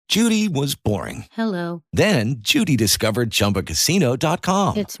Judy was boring. Hello. Then Judy discovered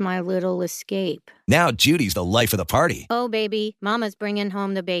ChumbaCasino.com. It's my little escape. Now Judy's the life of the party. Oh, baby, mama's bringing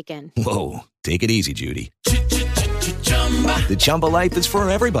home the bacon. Whoa, take it easy, Judy. The Chumba life is for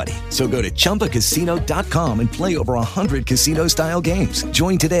everybody. So go to ChumbaCasino.com and play over 100 casino-style games.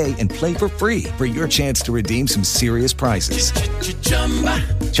 Join today and play for free for your chance to redeem some serious prizes.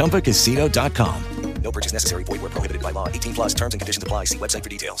 ChumbaCasino.com. No purchase necessary. Void where prohibited by law. 18 plus terms and conditions apply. See website for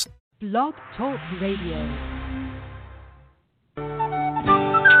details. Blog Talk Radio.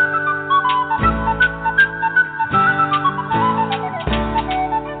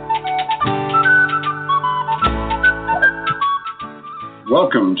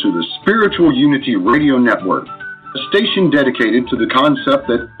 Welcome to the Spiritual Unity Radio Network, a station dedicated to the concept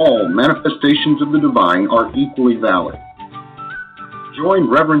that all manifestations of the divine are equally valid. Join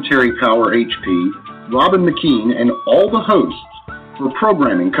Reverend Terry Power HP, Robin McKean, and all the hosts for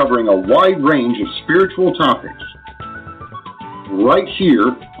programming covering a wide range of spiritual topics, right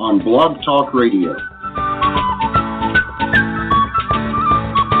here on Blog Talk Radio.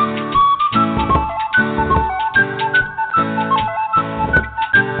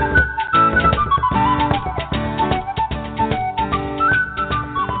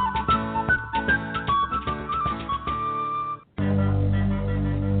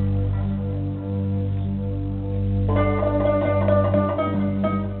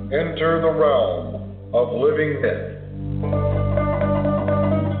 Enter the realm of living myth.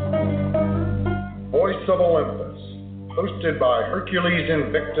 Voice of Olympus, hosted by Hercules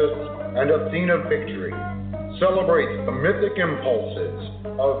Invictus and Athena Victory, celebrates the mythic impulses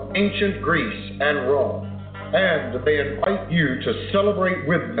of ancient Greece and Rome, and they invite you to celebrate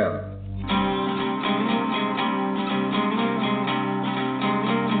with them.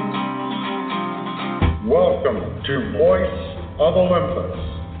 Welcome to Voice of Olympus.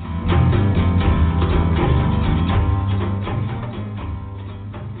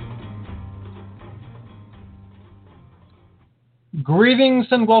 Greetings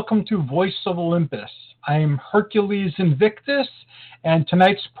and welcome to Voice of Olympus. I am Hercules Invictus, and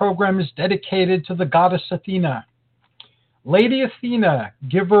tonight's program is dedicated to the goddess Athena. Lady Athena,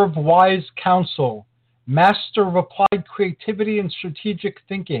 giver of wise counsel, master of applied creativity and strategic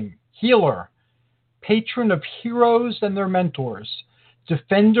thinking, healer, patron of heroes and their mentors,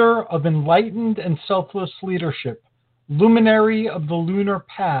 defender of enlightened and selfless leadership, luminary of the lunar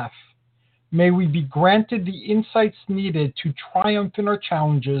path. May we be granted the insights needed to triumph in our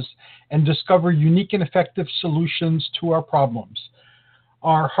challenges and discover unique and effective solutions to our problems.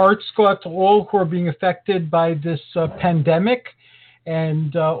 Our hearts go out to all who are being affected by this pandemic,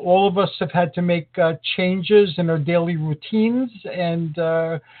 and all of us have had to make changes in our daily routines, and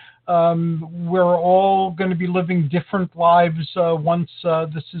we're all going to be living different lives once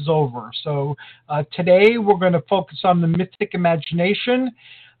this is over. So today we're going to focus on the mythic imagination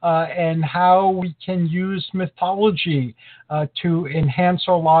and how we can use mythology to enhance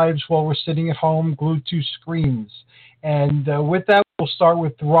our lives while we're sitting at home glued to screens. And with that, we'll start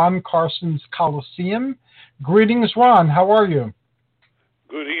with Ron Carson's Coliseum. Greetings, Ron. How are you?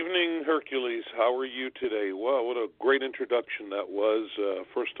 Good evening, Hercules. How are you today? Wow, what a great introduction that was.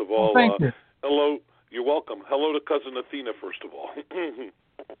 First of all, thank you. Hello. You're welcome. Hello to Cousin Athena, first of all.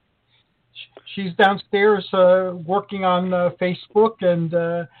 She's downstairs working on Facebook, and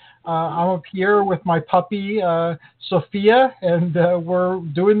I'm up here with my puppy, Sophia, and we're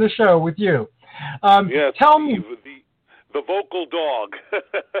doing the show with you. Yes, tell me. The vocal dog.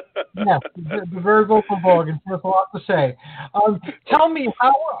 Yes, the very vocal dog, and there's a lot to say. Tell me,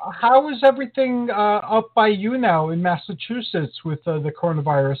 how is everything up by you now in Massachusetts with the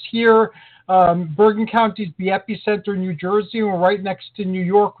coronavirus? Here, Bergen County is the epicenter in New Jersey, and we're right next to New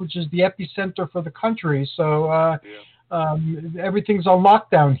York, which is the epicenter for the country. So everything's on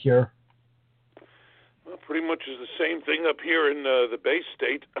lockdown here. Well, pretty much is the same thing up here in the Bay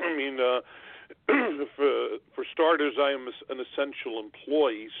State. I mean, for starters, I am an essential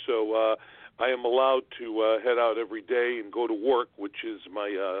employee, so I am allowed to head out every day and go to work, which is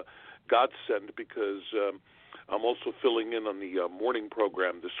my godsend, because I'm also filling in on the morning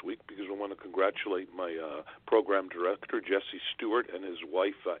program this week, because I want to congratulate my program director, Jesse Stewart, and his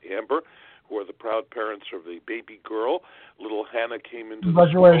wife, Amber, who are the proud parents of a baby girl. Little Hannah came into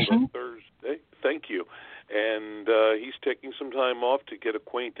the world on Thursday. Thank you. And he's taking some time off to get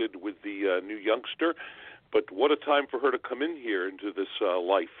acquainted with the new youngster. But what a time for her to come in here into this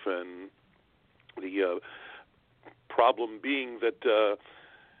life. And the problem being that,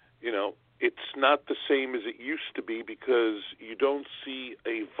 it's not the same as it used to be, because you don't see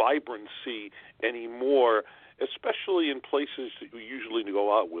a vibrancy anymore especially in places that we usually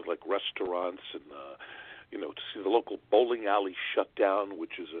go out with, like restaurants and, to see the local bowling alley shut down,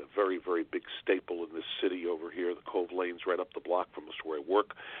 which is a very, very big staple in this city over here. The Cove Lane's right up the block from us where I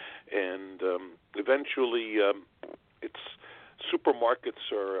work. And eventually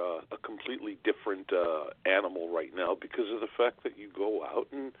supermarkets are a completely different animal right now because of the fact that you go out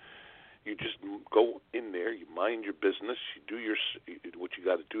and you just go in there, you mind your business, you do what you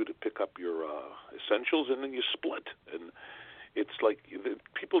got to do to pick up your essentials, and then you split. And it's like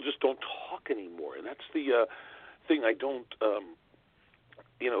people just don't talk anymore, and that's the thing I don't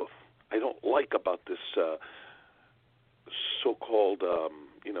like about this so-called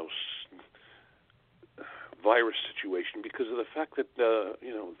virus situation, because of the fact that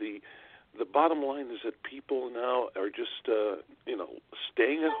the bottom line is that people now are just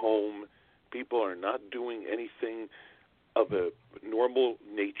staying at home. People are not doing anything of a normal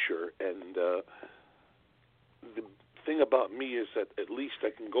nature, and the thing about me is that at least I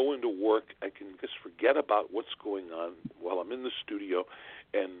can go into work, I can just forget about what's going on while I'm in the studio,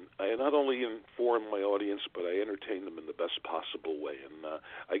 and I not only inform my audience, but I entertain them in the best possible way, and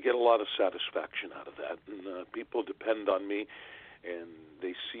I get a lot of satisfaction out of that, and people depend on me, and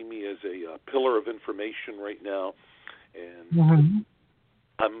they see me as a pillar of information right now, and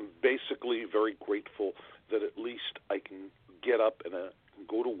I'm basically very grateful that at least I can get up and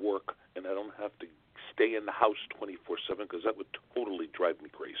go to work, and I don't have to stay in the house 24/7, because that would totally drive me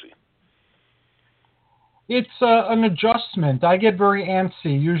crazy. It's an adjustment. I get very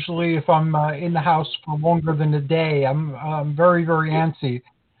antsy. Usually if I'm in the house for longer than a day, I'm very, very antsy.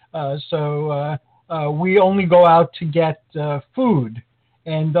 So we only go out to get food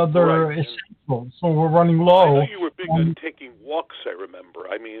and other essentials. So we're running low. I know you were big on taking walks, I remember.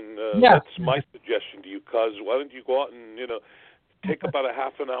 I mean, yes. That's my suggestion to you, cuz why don't you go out and, take about a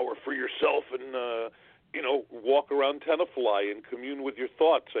half an hour for yourself and, walk around Tenafly and commune with your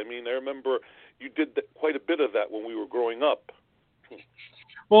thoughts. I mean, I remember you did quite a bit of that when we were growing up.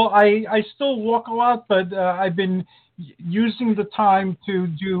 Well, I still walk a lot, but I've been using the time to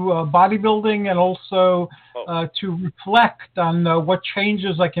do bodybuilding and also to reflect on what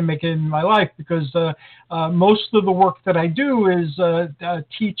changes I can make in my life, because most of the work that I do is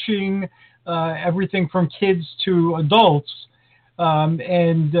teaching everything from kids to adults.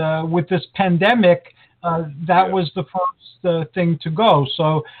 And with this pandemic, that was the first thing to go.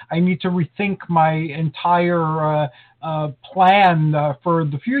 So I need to rethink my entire plan for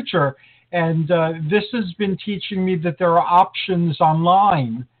the future. And this has been teaching me that there are options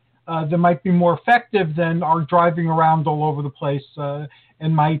online that might be more effective than our driving around all over the place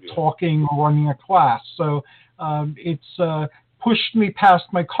and my talking or running a class. So it's pushed me past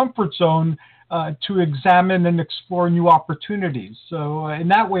my comfort zone to examine and explore new opportunities. So in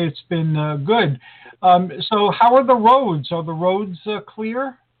that way, it's been good. So how are the roads? Are the roads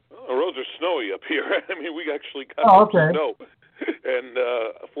clear? Well, the roads are snowy up here. I mean, we actually got snow. And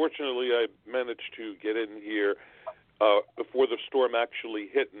fortunately, I managed to get in here before the storm actually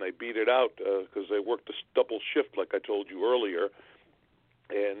hit, and I beat it out because I worked a double shift, like I told you earlier.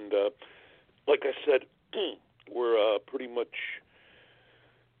 And like I said, we're pretty much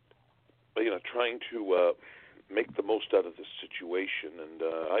trying to make the most out of this situation, and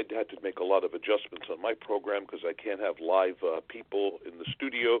I had to make a lot of adjustments on my program because I can't have live people in the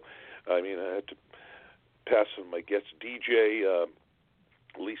studio. I mean, I had to pass on my guest DJ,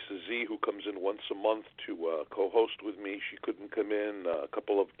 Lisa Z, who comes in once a month to co-host with me. She couldn't come in. A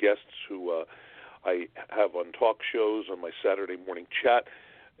couple of guests who I have on talk shows on my Saturday morning chat.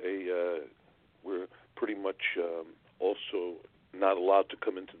 We're pretty much also not allowed to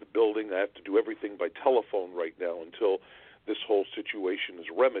come into the building. I have to do everything by telephone right now until this whole situation is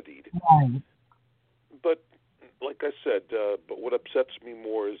remedied. But like I said, but what upsets me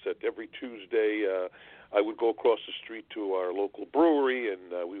more is that every Tuesday I would go across the street to our local brewery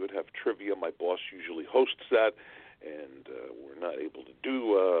and we would have trivia. My boss usually hosts that, and we're not able to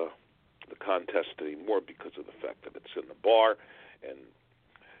do the contest anymore because of the fact that it's in the bar, and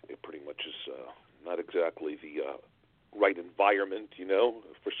it pretty much is not exactly the right environment,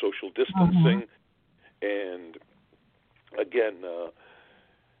 for social distancing. And again,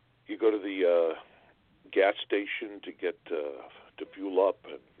 you go to the gas station to get to fuel up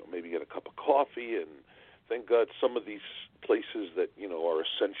and maybe get a cup of coffee, and thank God some of these places that are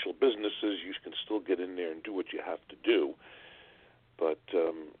essential businesses, you can still get in there and do what you have to do. But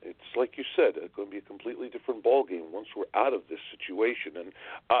it's like you said, it's going to be a completely different ballgame once we're out of this situation. And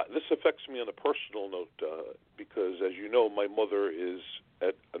this affects me on a personal note because, as you know, my mother is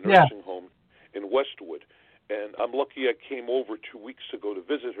at a nursing home in Westwood. And I'm lucky I came over 2 weeks ago to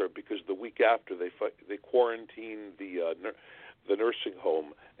visit her, because the week after they quarantined the nursing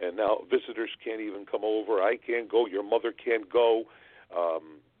home, and now visitors can't even come over. I can't go. Your mother can't go.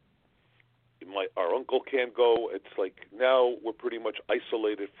 Our uncle can't go. It's like now we're pretty much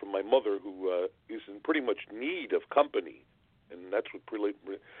isolated from my mother, who is in pretty much need of company, and that's what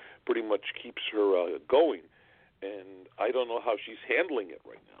pretty much keeps her going. And I don't know how she's handling it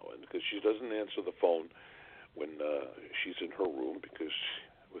right now, and because she doesn't answer the phone when she's in her room, because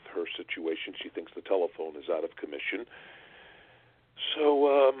with her situation, she thinks the telephone is out of commission. So,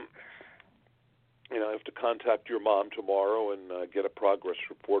 I have to contact your mom tomorrow and get a progress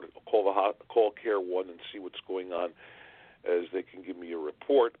report. I'll call Care 1 and see what's going on, as they can give me a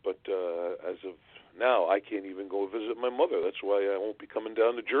report. But as of now, I can't even go visit my mother. That's why I won't be coming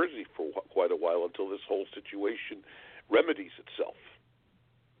down to Jersey for quite a while, until this whole situation remedies itself.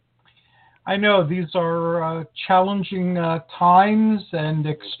 I know these are challenging times and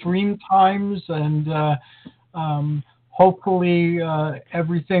extreme times, and hopefully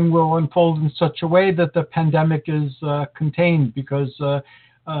everything will unfold in such a way that the pandemic is contained, because the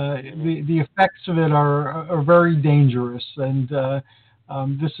effects of it are very dangerous. And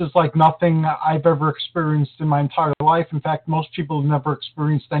this is like nothing I've ever experienced in my entire life. In fact, most people have never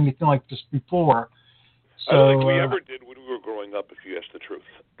experienced anything like this before. So, I don't think we ever did when we were growing up, if you ask the truth.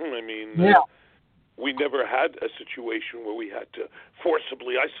 I mean, we never had a situation where we had to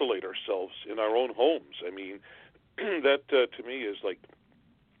forcibly isolate ourselves in our own homes. I mean, that to me is like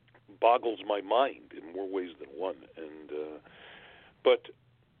boggles my mind in more ways than one. And but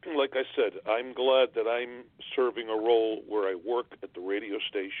like I said, I'm glad that I'm serving a role where I work at the radio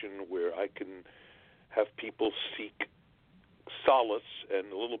station, where I can have people seek solace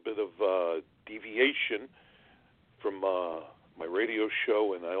and a little bit of deviation from my radio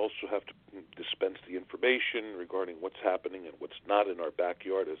show, and I also have to dispense the information regarding what's happening and what's not in our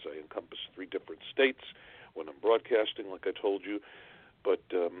backyard, as I encompass 3 different states when I'm broadcasting, like I told you. But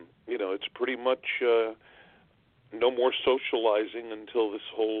it's pretty much no more socializing until this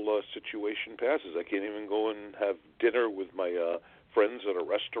whole situation passes. I can't even go and have dinner with my friends at a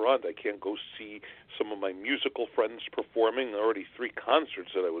restaurant. I can't go see some of my musical friends performing. Already 3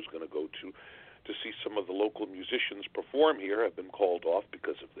 concerts that I was going to go to see some of the local musicians perform here have been called off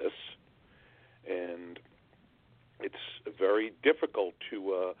because of this. And it's very difficult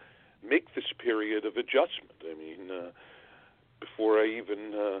to make this period of adjustment. I mean, before I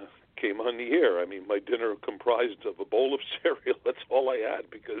even came on the air, I mean, my dinner comprised of a bowl of cereal. That's all I had,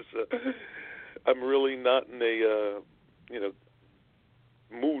 because I'm really not in a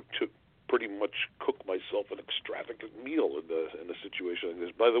mood to pretty much cook myself an extravagant meal in a situation like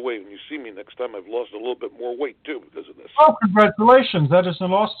this. By the way, when you see me next time, I've lost a little bit more weight too because of this. Oh, congratulations! That is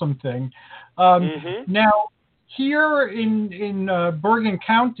an awesome thing. Now, here in Bergen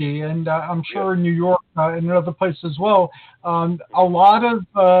County, and I'm sure in New York and in other places as well, a lot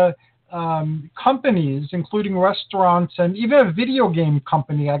of companies, including restaurants and even a video game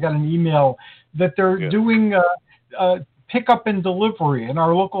company, I got an email that they're doing pickup and delivery, and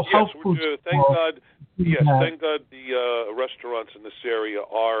our local health food store. Thank God. Yes, thank God the restaurants in this area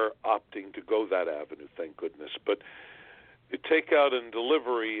are opting to go that avenue. Thank goodness. But the takeout and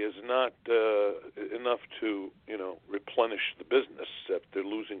delivery is not enough to replenish the business that they're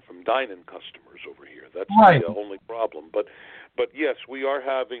losing from dine-in customers over here. That's the only problem. But yes, we are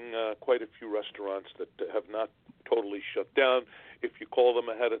having quite a few restaurants that have not totally shut down. If you call them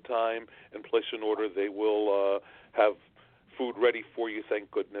ahead of time and place an order, they will have food ready for you,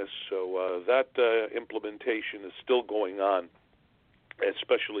 thank goodness. So that implementation is still going on,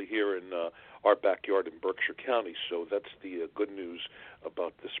 especially here in our backyard in Berkshire County. So that's the good news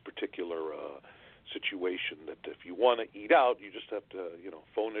about this particular situation, that if you want to eat out, you just have to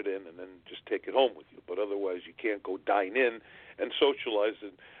phone it in and then just take it home with you. But otherwise, you can't go dine in and socialize.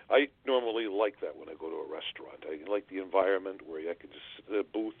 And I normally like that when I go to a restaurant. I like the environment where I can just sit at a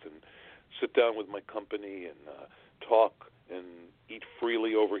booth and sit down with my company and talk and eat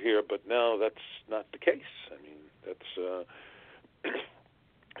freely over here. But now that's not the case. I mean, that's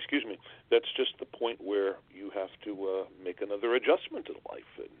excuse me, that's just the point where you have to make another adjustment in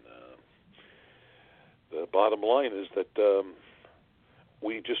life. And the bottom line is that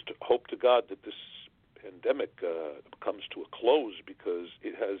we just hope to God that this pandemic comes to a close, because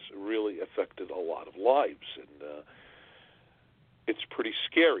it has really affected a lot of lives. And it's pretty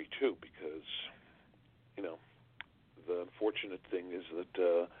scary, too, because, the unfortunate thing is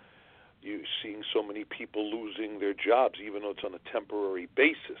that you're seeing so many people losing their jobs, even though it's on a temporary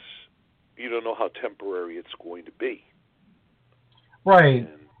basis. You don't know how temporary it's going to be. Right.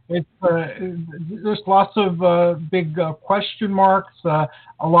 It's there's lots of big question marks. A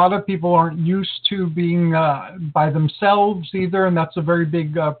lot of people aren't used to being by themselves either, and that's a very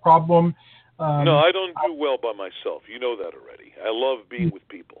big problem. No, I don't do well by myself. You know that already. I love being with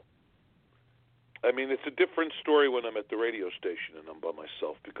people. I mean, it's a different story when I'm at the radio station and I'm by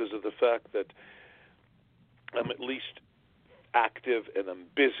myself because of the fact that I'm at least active and I'm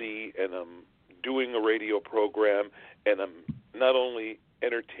busy and I'm doing a radio program and I'm not only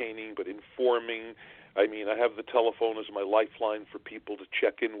entertaining but informing. I mean, I have the telephone as my lifeline for people to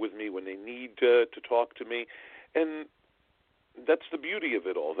check in with me when they need to talk to me. And that's the beauty of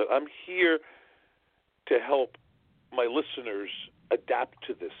it all, that I'm here to help my listeners adapt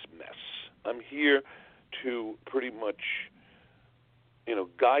to this mess. I'm here to pretty much,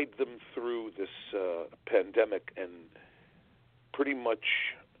 guide them through this pandemic and pretty much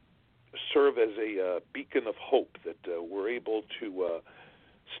serve as a beacon of hope that we're able to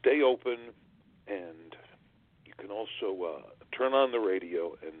stay open, and you can also turn on the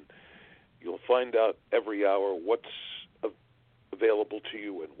radio and you'll find out every hour what's available to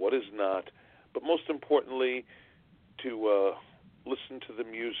you and what is not, but most importantly to listen to the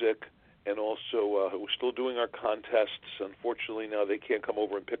music. And also, we're still doing our contests. Unfortunately, now they can't come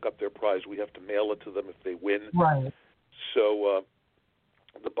over and pick up their prize. We have to mail it to them if they win. Right. So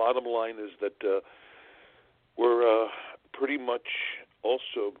the bottom line is that we're pretty much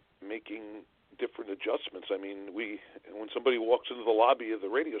also making different adjustments. I mean, when somebody walks into the lobby of the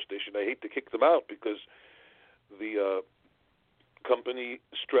radio station, I hate to kick them out because the company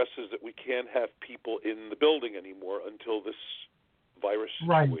stresses that we can't have people in the building anymore until this virus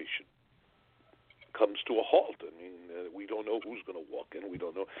situation comes to a halt. I mean, we don't know who's going to walk in. We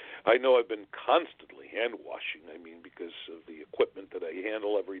don't know. I know I've been constantly hand washing. I mean, because of the equipment that I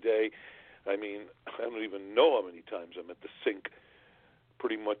handle every day. I mean, I don't even know how many times I'm at the sink,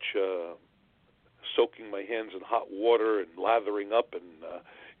 pretty much soaking my hands in hot water and lathering up and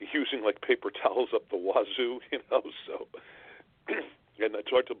using like paper towels up the wazoo. So. And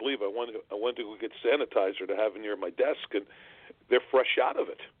it's hard to believe I went to go get sanitizer to have near my desk, and they're fresh out of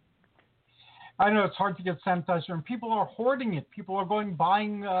it. I know it's hard to get sanitizer, and people are hoarding it. People are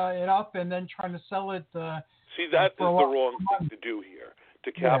buying it up and then trying to sell it. See, that is the wrong thing to do here,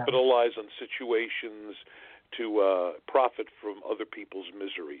 to capitalize on situations, to profit from other people's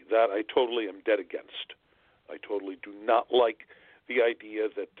misery. That I totally am dead against. I totally do not like the idea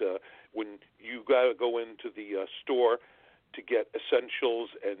that when you got to go into the store to get essentials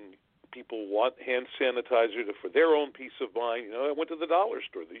and people want hand sanitizer for their own peace of mind. I went to the dollar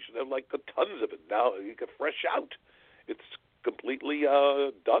store. They should have like tons of it. Now you get fresh out. It's completely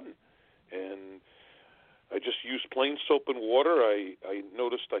done. And I just use plain soap and water. I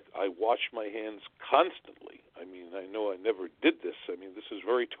noticed I wash my hands constantly. I mean, I know I never did this. I mean, this is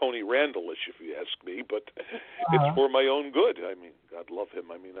very Tony Randall-ish, if you ask me, but it's for my own good. I mean, God love him.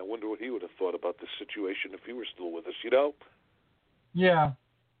 I mean, I wonder what he would have thought about this situation if he were still with us, Yeah.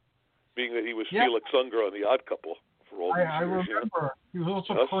 Being that he was Felix Unger on The Odd Couple for all these years. I remember. He was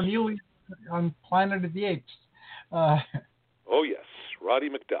also Cornelius on Planet of the Apes. Oh, yes. Roddy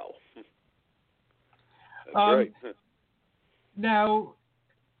McDowell. That's right. Now,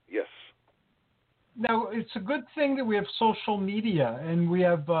 yes. Now, it's a good thing that we have social media and we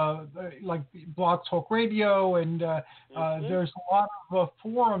have like Blog Talk Radio, and there's a lot of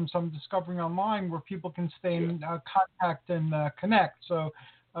forums I'm discovering online where people can stay in contact and connect. So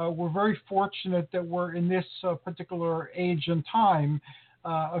we're very fortunate that we're in this particular age and time.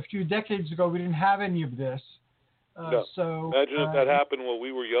 A few decades ago, we didn't have any of this. No. So imagine if that happened when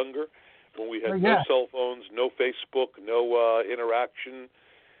we were younger, when we had no cell phones, no Facebook, no interaction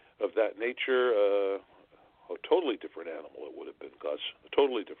of that nature. A totally different animal it would have been, Gus. A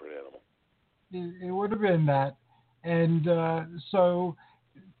totally different animal. It would have been that. And so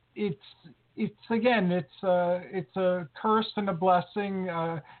it's a curse and a blessing.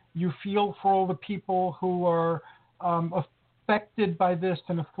 You feel for all the people who are affected by this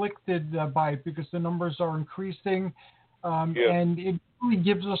and afflicted by it, because the numbers are increasing. And it really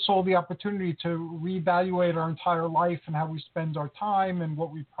gives us all the opportunity to reevaluate our entire life and how we spend our time and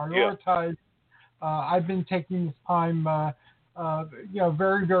what we prioritize. I've been taking this time,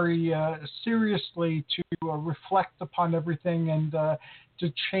 very, very seriously to reflect upon everything and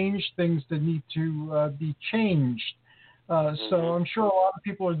to change things that need to be changed. So I'm sure a lot of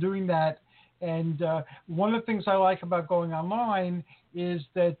people are doing that. And one of the things I like about going online is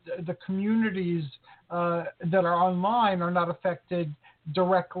that the communities that are online are not affected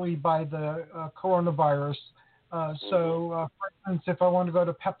directly by the coronavirus. So, for instance, if I want to go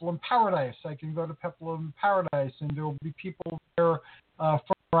to Peplum Paradise, I can go to Peplum Paradise, and there will be people there from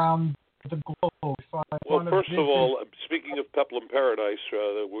around the globe. Well, first of all, speaking of Peplum Paradise,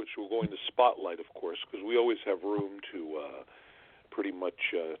 which we're going to spotlight, of course, because we always have room to pretty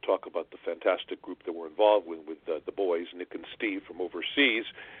much talk about the fantastic group that we're involved with the boys, Nick and Steve from overseas.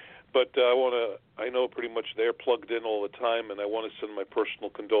 But I know pretty much they're plugged in all the time, and I want to send my personal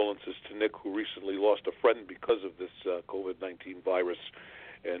condolences to Nick, who recently lost a friend because of this COVID-19 virus.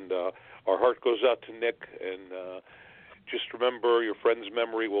 And our heart goes out to Nick, and just remember, your friend's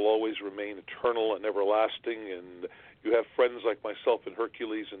memory will always remain eternal and everlasting, and you have friends like myself and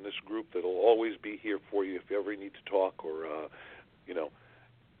Hercules in this group that will always be here for you if you ever need to talk or,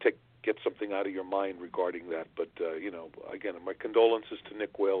 get something out of your mind regarding that. But, again, my condolences to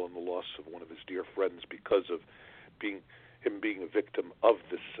Nick Whale on the loss of one of his dear friends because of being a victim of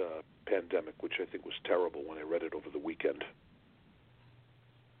this pandemic, which I think was terrible when I read it over the weekend.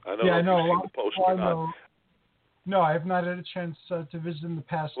 I don't know if you've seen the post or not. No, I have not had a chance to visit in the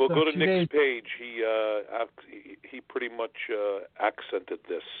past. Well, go to Nick's days. page. He pretty much accented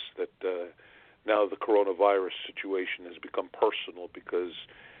this, that now the coronavirus situation has become personal because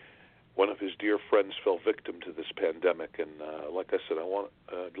one of his dear friends fell victim to this pandemic. And like I said, I want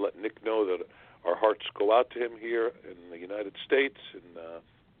to let Nick know that our hearts go out to him here in the United States. And,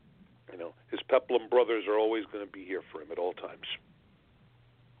 his Peplum brothers are always going to be here for him at all times.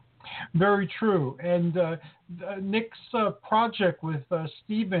 Very true. And Nick's project with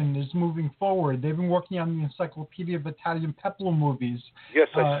Stephen is moving forward. They've been working on the Encyclopedia of Italian Peplum movies. Yes,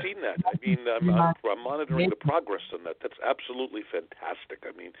 I've seen that. I mean, I'm monitoring the progress on that. That's absolutely fantastic.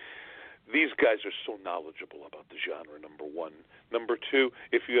 I mean, these guys are so knowledgeable about the genre, number one. Number two,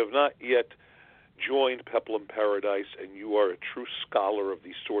 if you have not yet joined Peplum Paradise and you are a true scholar of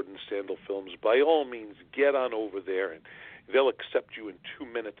these sword and sandal films, by all means, get on over there and they'll accept you in 2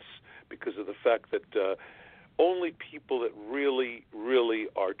 minutes because of the fact that only people that really, really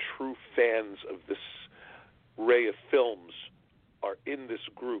are true fans of this array of films are in this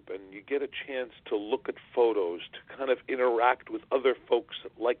group, and you get a chance to look at photos, to kind of interact with other folks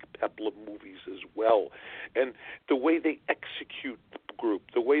that like Peplum movies as well. And the way they execute the group,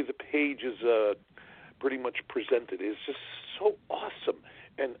 the way the page is pretty much presented is just so awesome.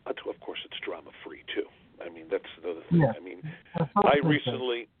 And, of course, it's drama-free, too. I mean, that's another thing. Yeah. I mean, I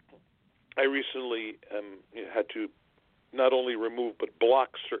recently had to not only remove but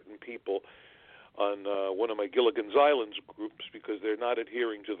block certain people on one of my Gilligan's Islands groups because they're not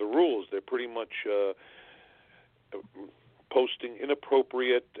adhering to the rules. They're pretty much posting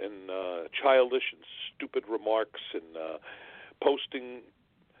inappropriate and childish and stupid remarks and posting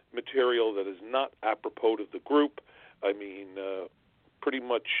material that is not apropos of the group. I mean, pretty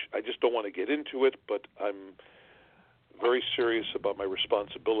much, I just don't want to get into it, but I'm very serious about my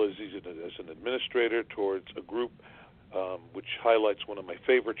responsibilities as an administrator towards a group which highlights one of my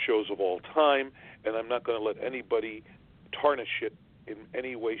favorite shows of all time, and I'm not going to let anybody tarnish it in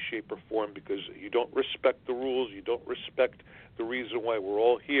any way, shape, or form because you don't respect the rules, you don't respect the reason why we're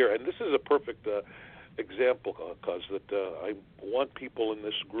all here. And this is a perfect example, cause that I want people in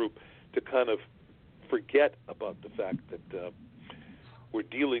this group to kind of forget about the fact that we're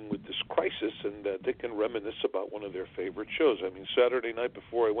dealing with this crisis, and they can reminisce about one of their favorite shows. I mean, Saturday night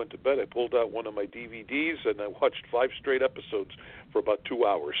before I went to bed, I pulled out one of my DVDs, and I watched 5 straight episodes for about 2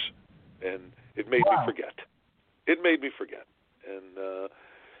 hours, and it made me forget. It made me forget. And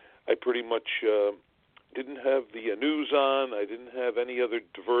I pretty much didn't have the news on. I didn't have any other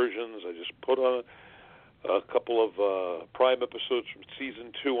diversions. I just put on a couple of Prime episodes from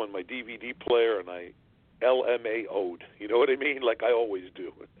Season 2 on my DVD player, and I LMAO'd. You know what I mean? Like I always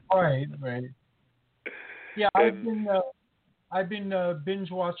do. Right. Yeah, I've been binge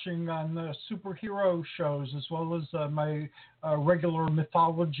watching on superhero shows as well as my regular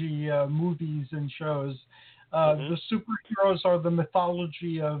mythology movies and shows. The superheroes are the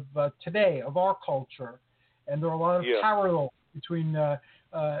mythology of today, of our culture, and there are a lot of parallels between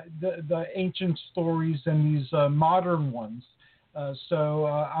the ancient stories and these modern ones. So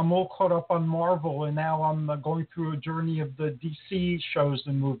I'm all caught up on Marvel, and now I'm going through a journey of the DC shows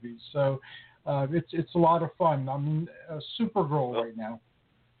and movies. So it's a lot of fun. I'm in Supergirl right now.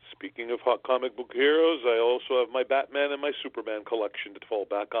 Speaking of hot comic book heroes, I also have my Batman and my Superman collection to fall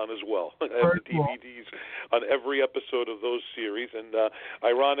back on as well. I have the DVDs on every episode of those series, and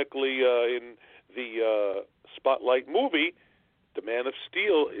ironically, in the Spotlight movie, the Man of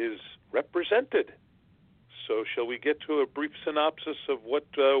Steel is represented. So shall we get to a brief synopsis of what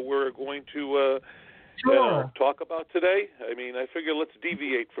we're going to talk about today? I mean, I figure let's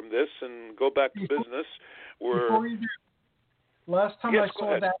deviate from this and go back to business. Before you do, Last time Yes, I go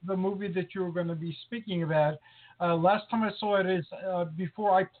saw ahead. the movie that you were going to be speaking about, last time I saw it is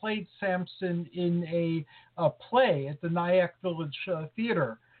before I played Samson in a play at the Nyack Village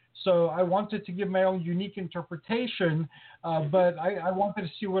Theater. So I wanted to give my own unique interpretation, but I wanted to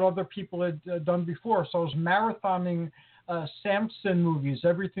see what other people had done before. So I was marathoning Samson movies,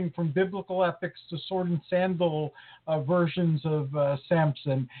 everything from biblical epics to sword and sandal versions of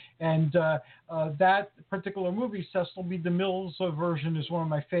Samson. And that particular movie, Cecil B. DeMille's version, is one of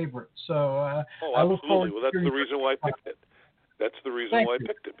my favorites. So I look forward absolutely. Well, that's the reason why I picked it. That's the reason Thank why you. I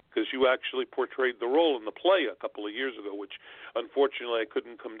picked it, because you actually portrayed the role in the play a couple of years ago, which unfortunately I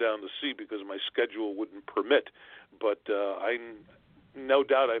couldn't come down to see because my schedule wouldn't permit. But no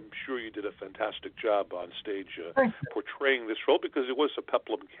doubt, I'm sure you did a fantastic job on stage portraying this role, because it was a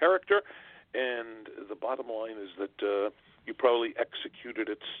peplum character, and the bottom line is that you probably executed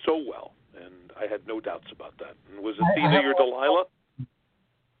it so well, and I had no doubts about that. And was Athena your Delilah?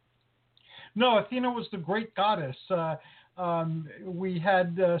 No, Athena was the great goddess. We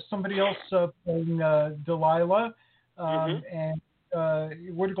had somebody else playing Delilah, and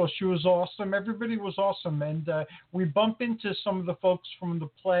what do you call? She was awesome. Everybody was awesome, and we bump into some of the folks from the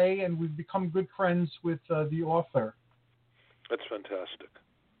play, and we've become good friends with the author. That's fantastic.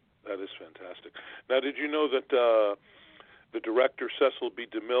 That is fantastic. Now, did you know that the director, Cecil B.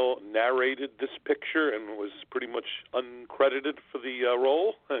 DeMille, narrated this picture and was pretty much uncredited for the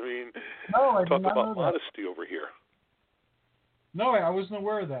role? I mean, talk about modesty over here. No, I wasn't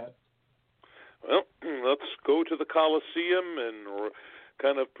aware of that. Well, let's go to the Coliseum and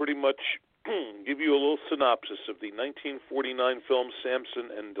kind of pretty much give you a little synopsis of the 1949 film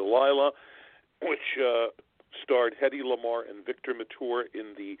Samson and Delilah, which starred Hedy Lamarr and Victor Mature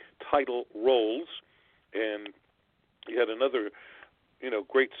in the title roles. And you had another,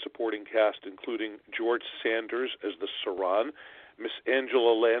 great supporting cast, including George Sanders as the Saran, Miss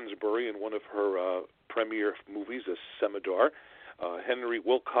Angela Lansbury in one of her premiere movies as Semidar. Henry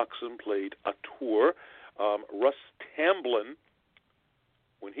Wilcoxon played Atur. Russ Tamblyn,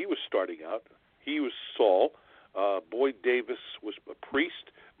 when he was starting out, he was Saul. Boyd Davis was a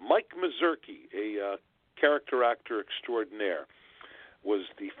priest. Mike Mazurki, a character actor extraordinaire, was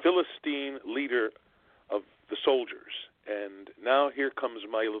the Philistine leader of the soldiers. And now here comes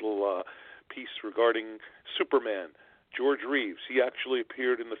my little piece regarding Superman. George Reeves, he actually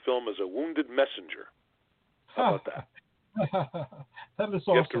appeared in the film as a wounded messenger. How about that? That is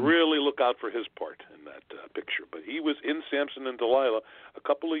awesome. You have to really look out for his part in that picture. But he was in Samson and Delilah a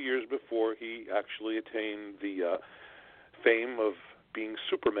couple of years before he actually attained the fame of being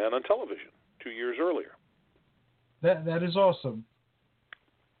Superman on television 2 years earlier. That is awesome.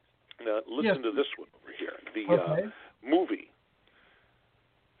 Now, listen to this one over here. The movie,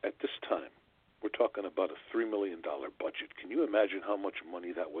 at this time, we're talking about a $3 million budget. Can you imagine how much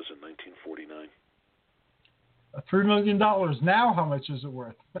money that was in 1949? $3 million. Now, how much is it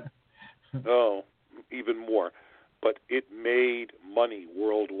worth? Oh, even more. But it made money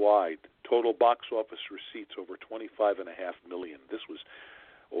worldwide. Total box office receipts over $25.5 million. This was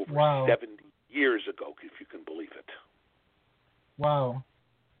over 70 years ago, if you can believe it. Wow.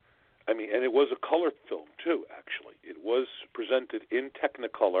 I mean, and it was a color film, too, actually. It was presented in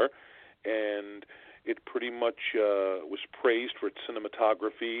Technicolor, and it pretty much was praised for its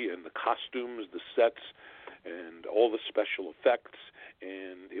cinematography and the costumes, the sets, and all the special effects.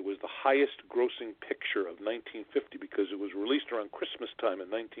 And it was the highest grossing picture of 1950 because it was released around Christmas time in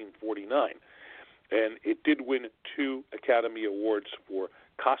 1949. And it did win 2 Academy Awards for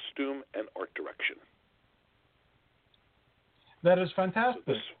costume and art direction. That is fantastic.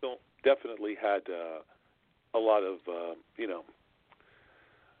 So this film definitely had a lot of, a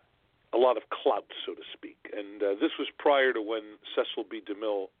lot of clout, so to speak. And this was prior to when Cecil B.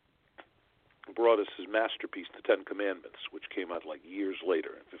 DeMille brought us his masterpiece, The Ten Commandments, which came out like years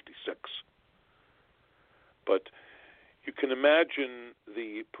later in 1956. But you can imagine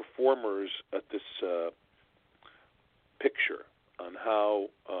the performers at this picture on how,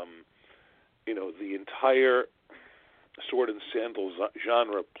 the entire sword and sandals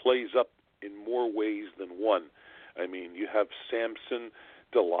genre plays up in more ways than one. I mean, you have Samson,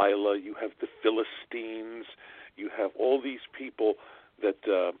 Delilah, you have the Philistines, you have all these people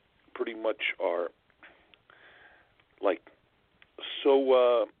that pretty much are like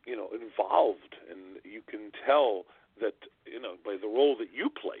so involved, and you can tell that by the role that you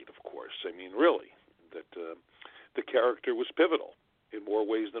played, of course. I mean, really, that the character was pivotal in more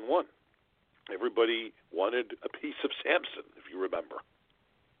ways than one. Everybody wanted a piece of Samson, if you remember.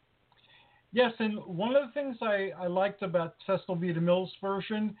 Yes, and one of the things I liked about Cecil B. DeMille's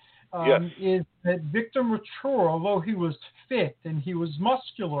version is that Victor Mature, although he was fit and he was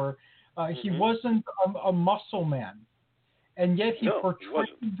muscular, he wasn't a muscle man. And yet he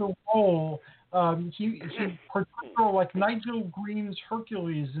portrayed the role. He portrayed the role like Nigel Green's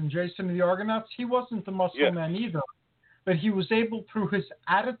Hercules in Jason and the Argonauts. He wasn't the muscle man either, but he was able, through his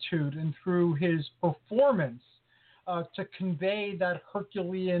attitude and through his performance, to convey that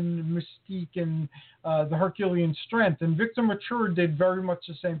Herculean mystique and the Herculean strength. And Victor Mature did very much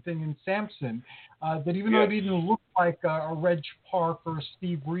the same thing in Samson, that even though it didn't look like a Reg Park or a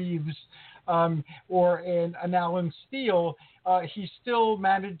Steve Reeves or an Alan Steele, he still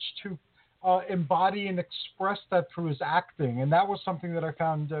managed to embody and express that through his acting. And that was something that I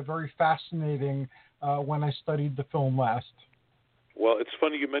found very fascinating when I studied the film last. Well, it's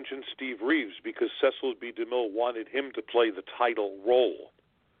funny you mentioned Steve Reeves, because Cecil B. DeMille wanted him to play the title role.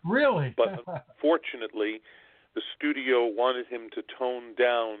 Really? But unfortunately, the studio wanted him to tone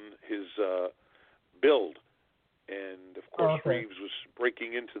down his build. And, of course, Reeves was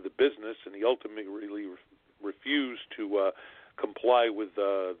breaking into the business, and he ultimately really refused to comply with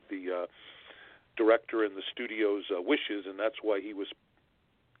the director and the studio's wishes, and that's why he was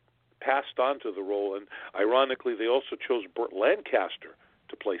passed on to the role. And ironically, they also chose Burt Lancaster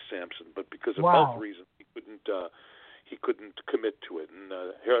to play Samson, but because of health reasons, he couldn't commit to it, and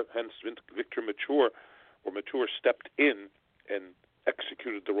hence Victor Mature stepped in and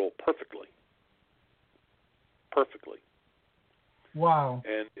executed the role perfectly. Wow.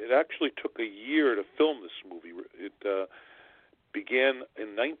 And it actually took a year to film this movie. It began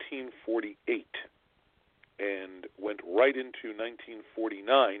in 1948 and went right into 1949,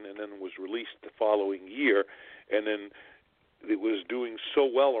 and then was released the following year. And then it was doing so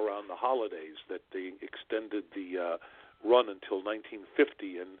well around the holidays that they extended the run until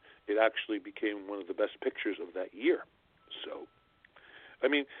 1950, and it actually became one of the best pictures of that year. So, I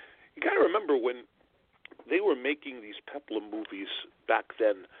mean, you got to remember when they were making these peplum movies back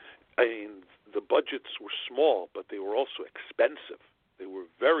then, I mean, the budgets were small, but they were also expensive. They were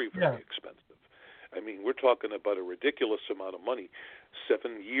very, very expensive. I mean, we're talking about a ridiculous amount of money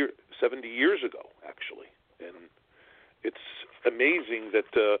 70 years ago, actually. And it's amazing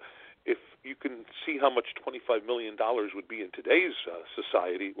that if you can see how much $25 million would be in today's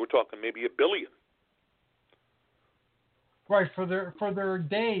society, we're talking maybe $1 billion. Right, for their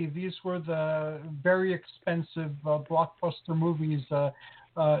day, these were the very expensive blockbuster movies.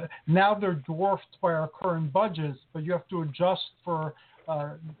 Now they're dwarfed by our current budgets, but you have to adjust for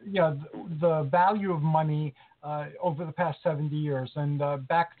the value of money over the past 70 years. And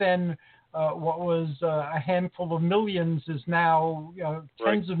back then, what was a handful of millions is now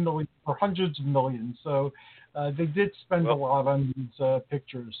tens of millions or hundreds of millions. So they did spend a lot on these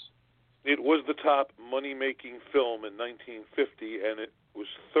pictures. It was the top money-making film in 1950, and it was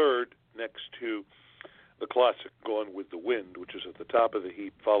third next to the classic Gone with the Wind, which is at the top of the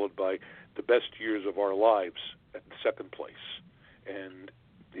heap, followed by The Best Years of Our Lives at second place. And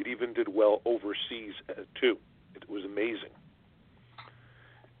it even did well overseas, too. It was amazing.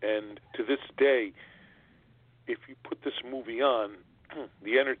 And to this day, if you put this movie on,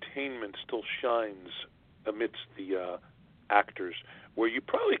 the entertainment still shines amidst the actors, where you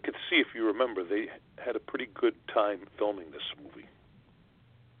probably could see, if you remember, they had a pretty good time filming this movie.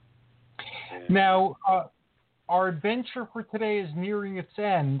 And now, our adventure for today is nearing its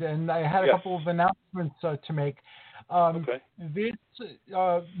end, and I had a couple of announcements to make. This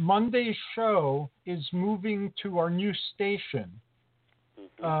Monday's show is moving to our new station,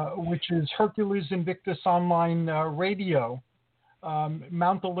 which is Hercules Invictus Online Radio,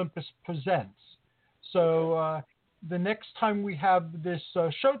 Mount Olympus Presents. So the next time we have this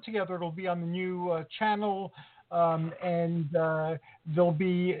show together, it'll be on the new channel, and it'll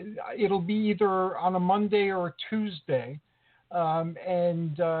be either on a Monday or a Tuesday,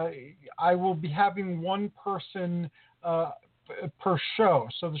 and I will be having one person per show.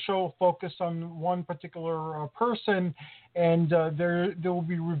 So the show will focus on one particular person, and there will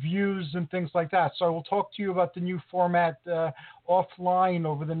be reviews and things like that. So I will talk to you about the new format offline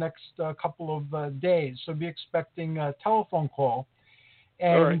over the next couple of days. So be expecting a telephone call.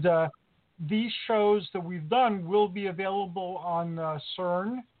 And these shows that we've done will be available on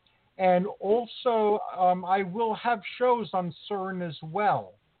CERN. And also, I will have shows on CERN as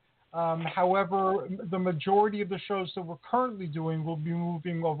well. However, the majority of the shows that we're currently doing will be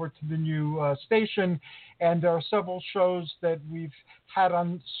moving over to the new station, and there are several shows that we've had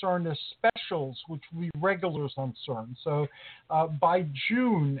on CERN as specials, which will be regulars on CERN. So by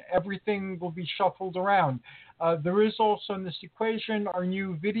June, everything will be shuffled around. There is also in this equation our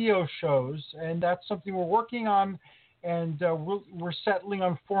new video shows, and that's something we're working on. and we're settling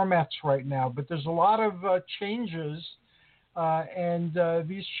on formats right now. But there's a lot of changes, and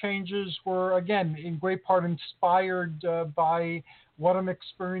these changes were, again, in great part inspired by what I'm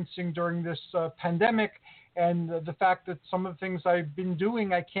experiencing during this pandemic, and the fact that some of the things I've been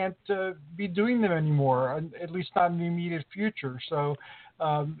doing, I can't be doing them anymore, at least not in the immediate future. So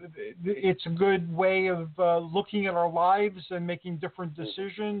it's a good way of looking at our lives and making different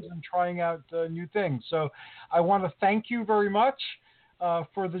decisions and trying out new things. So I want to thank you very much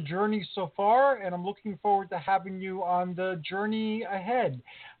for the journey so far, and I'm looking forward to having you on the journey ahead.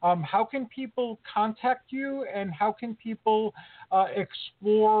 How can people contact you, and how can people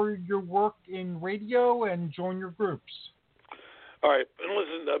explore your work in radio and join your groups? All right, and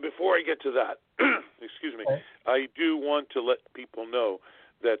listen, before I get to that, excuse me, Okay. I do want to let people know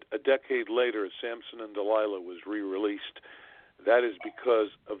that a decade later, Samson and Delilah was re-released. That is because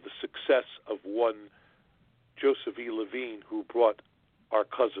of the success of one Joseph E. Levine, who brought our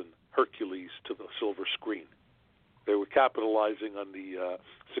cousin Hercules to the silver screen. They were capitalizing on the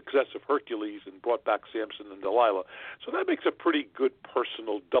success of Hercules and brought back Samson and Delilah. So that makes a pretty good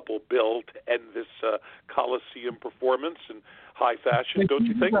personal double bill to end this Coliseum performance in high fashion, don't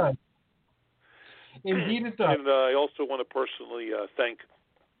you think? Indeed it does. And I also want to personally thank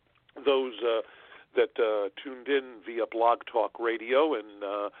those that tuned in via Blog Talk Radio,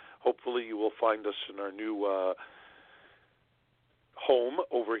 and hopefully you will find us in our new home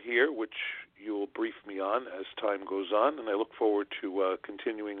over here, which you will brief me on as time goes on, and I look forward to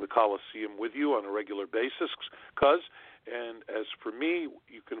continuing the Coliseum with you on a regular basis, and as for me,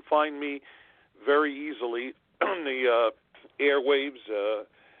 you can find me very easily on the airwaves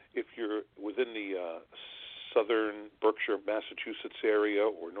if you're within the southern Berkshire, Massachusetts area,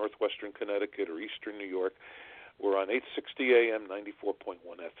 or northwestern Connecticut, or eastern New York. We're on 860 AM, 94.1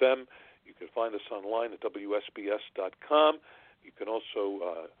 FM. You can find us online at WSBS.com. You can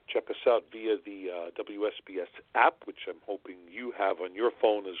also check us out via the WSBS app, which I'm hoping you have on your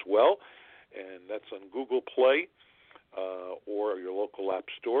phone as well. And that's on Google Play or your local app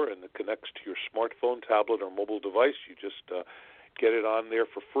store, and it connects to your smartphone, tablet, or mobile device. You just get it on there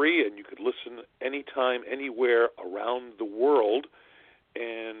for free, and you could listen anytime, anywhere around the world.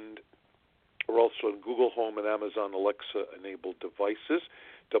 And we're also on Google Home and Amazon Alexa-enabled devices.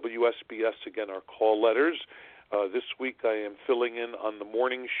 WSBS, again, our call letters. This week I am filling in on the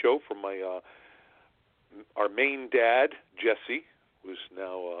morning show for my our main dad, Jesse, who's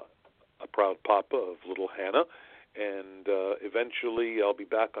now a proud papa of little Hannah. And eventually I'll be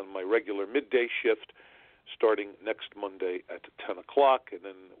back on my regular midday shift starting next Monday at 10 o'clock, and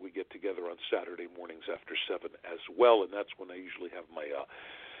then we get together on Saturday mornings after 7 as well, and that's when I usually have my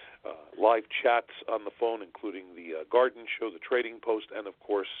live chats on the phone, including the garden show, the trading post, and, of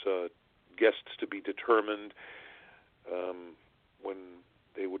course, guests to be determined when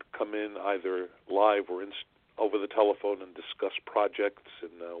they would come in either live or over the telephone and discuss projects.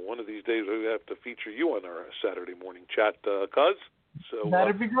 And one of these days we have to feature you on our Saturday morning chat, Cuz. So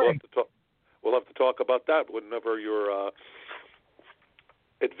that'd be great. We'll have to talk about that whenever your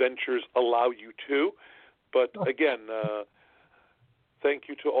adventures allow you to. But again, thank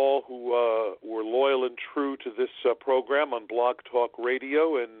you to all who were loyal and true to this program on Blog Talk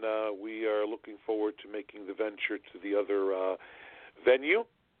Radio, and we are looking forward to making the venture to the other venue,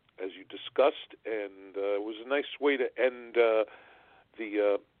 as you discussed. And it was a nice way to end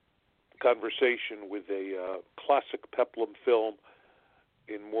the conversation with a classic Peplum film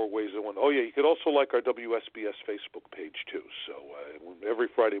in more ways than one. Oh, yeah, you could also like our WSBS Facebook page, too. So every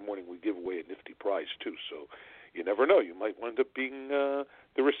Friday morning we give away a nifty prize, too. So you never know. You might wind up being the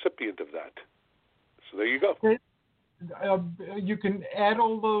recipient of that. So there you go. You can add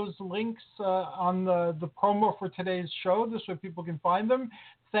all those links on the promo for today's show. This way people can find them.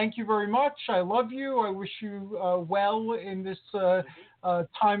 Thank you very much. I love you. I wish you well in this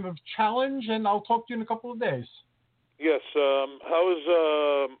time of challenge, and I'll talk to you in a couple of days. Yes.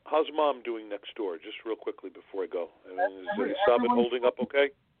 How's Mom doing next door? Just real quickly before I go. Is Sabin holding up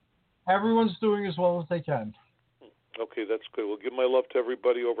okay? Everyone's doing as well as they can. Okay, that's good. Well, give my love to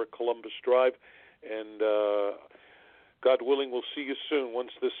everybody over at Columbus Drive, and God willing, we'll see you soon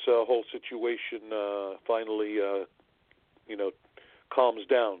once this whole situation finally, calms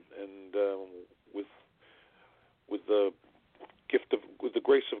down, and with the with the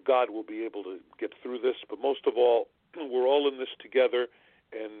grace of God, we'll be able to get through this. But most of all, we're all in this together,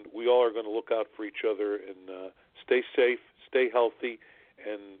 and we all are going to look out for each other and stay safe, stay healthy,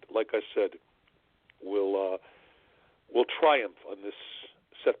 and like I said, we'll triumph on this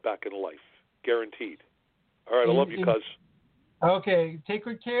setback in life, guaranteed. All right, I love you, cuz. Okay, take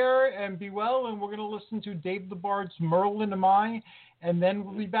good care and be well, and we're going to listen to Dave the Bard's Merlin Am I, and then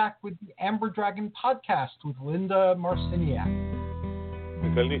we'll be back with the Amber Dragon podcast with Linda Marciniak.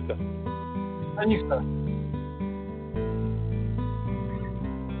 Kalnista.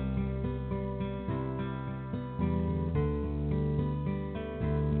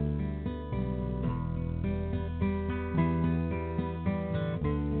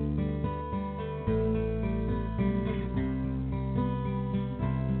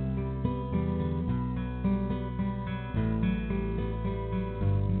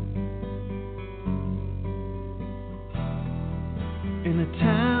 In a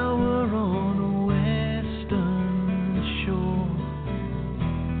tower on a western shore,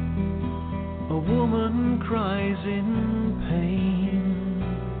 a woman cries in pain.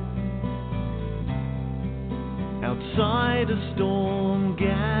 Outside a storm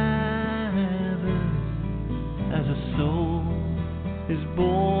gathers as a soul is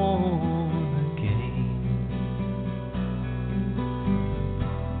born again.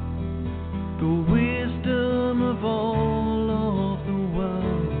 The wisdom of all of the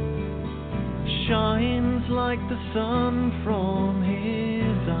world shines like the sun from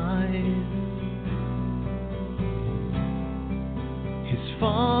his eyes. His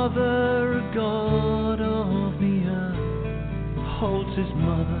father, a god of the earth, holds his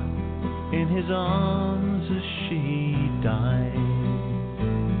mother in his arms as she dies.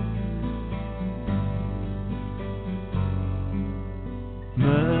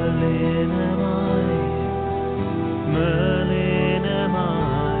 Merlin am I, Merlin am I,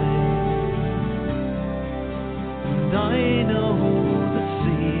 and I know the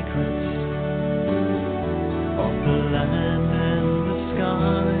secrets of the land and the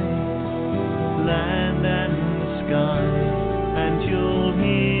sky, land and the sky, and you'll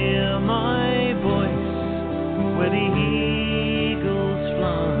hear my voice where the eagles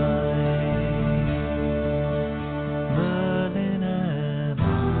fly. Merlin am I.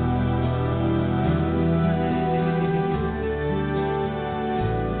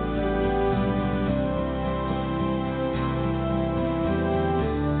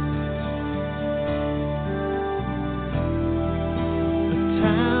 A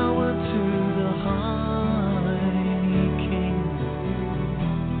tower to the high king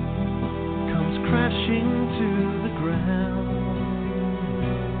comes crashing to the ground.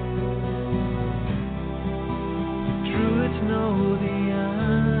 Druids know the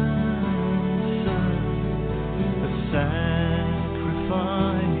answer. A sacrifice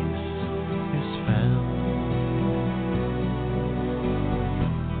is found.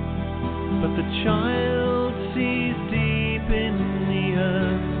 But the child sees deep in the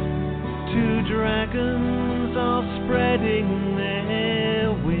earth. Two dragons are spreading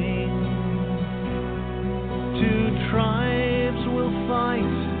their wings. Two tribes will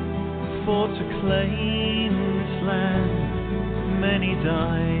fight for to claim this land. Many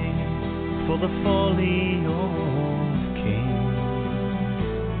die for the folly of kings.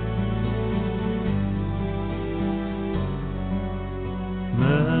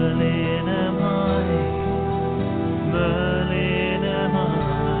 Merlin am I, Merlin am I,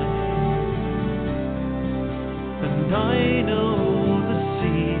 and I know the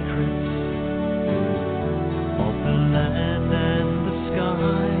secrets of the land and the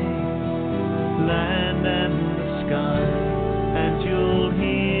sky, land and the sky, and you'll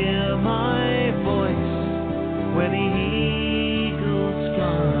hear my voice when the eagles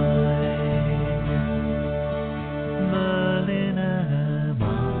fly. Merlin am I.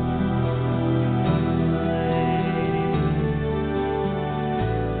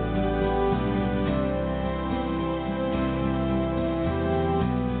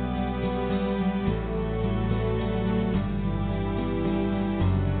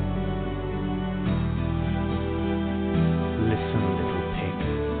 Listen, little pig,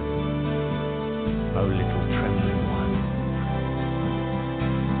 oh little trembling one.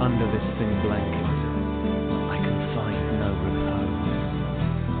 Under this thin blanket, I can find no repose.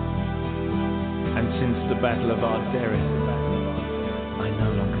 And since the Battle of Arderis, I no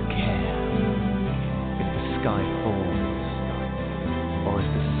longer care if the sky falls or if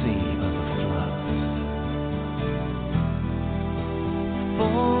the sea overflows.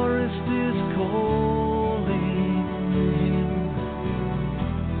 Forest is calling him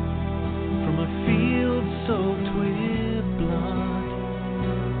from a field soaked with blood,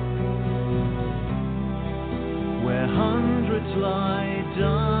 where hundreds lie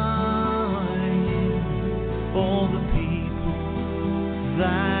dying, all the people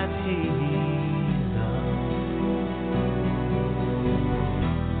that he loved.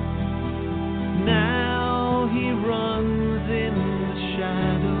 Now he runs in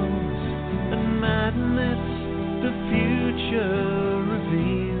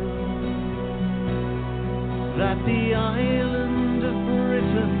that the island of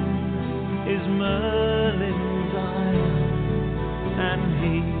Britain is Merlin's isle, and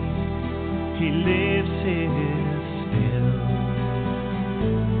he lives here still.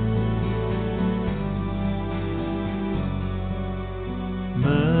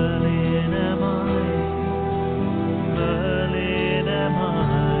 Merlin am I, Merlin am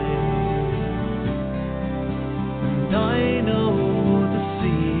I, and I know the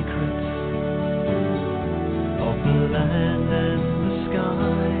secrets of the land and the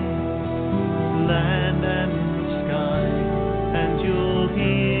sky, land and the sky, and you'll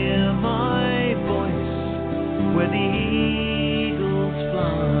hear my voice where the eagles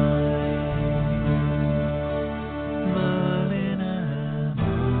fly. Merlin am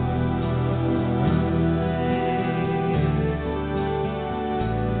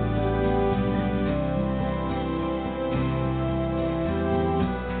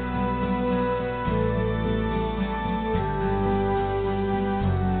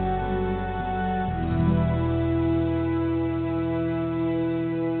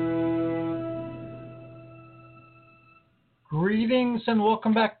Greetings and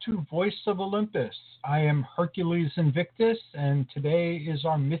welcome back to Voice of Olympus. I am Hercules Invictus, and today is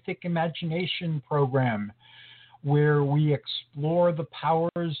our Mythic Imagination program, where we explore the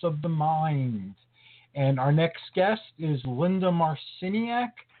powers of the mind. And our next guest is Linda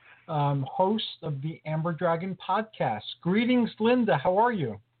Marciniak, host of the Amber Dragon podcast. Greetings, Linda. How are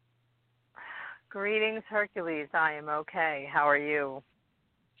you? Greetings, Hercules. I am okay. How are you?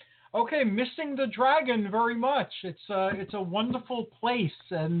 Okay, missing the dragon very much. It's a wonderful place,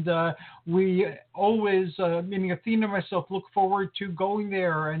 and we always, meaning Athena and myself, look forward to going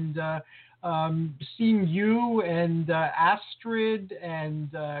there and seeing you and Astrid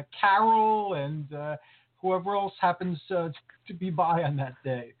and Carol and whoever else happens to be by on that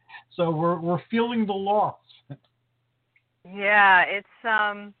day. So we're feeling the loss. Yeah,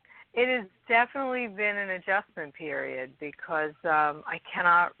 it has definitely been an adjustment period because I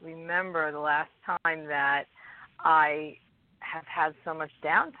cannot remember the last time that I have had so much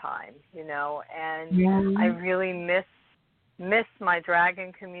downtime, and I really miss my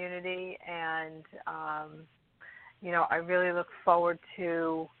dragon community, and I really look forward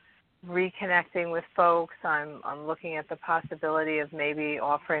to reconnecting with folks. I'm looking at the possibility of maybe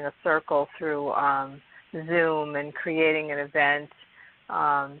offering a circle through Zoom and creating an event.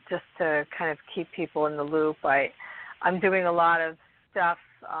 Just to kind of keep people in the loop. I'm doing a lot of stuff,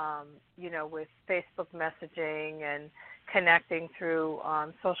 with Facebook messaging and connecting through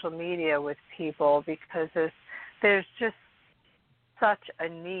social media with people because there's just such a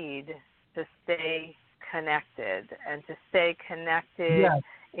need to stay connected and to stay connected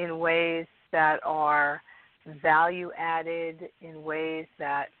in ways that are value added, in ways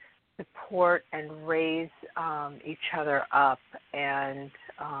that support and raise each other up, and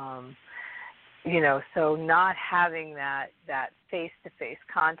so not having that face-to-face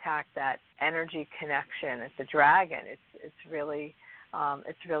contact, that energy connection at the dragon, it's really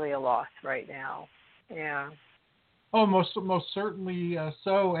a loss right now. Yeah. Oh, most certainly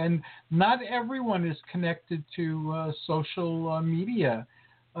so, and not everyone is connected to social media.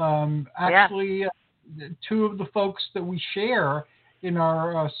 Actually, two of the folks that we share in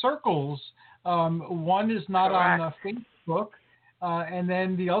our circles, one is not on Facebook, and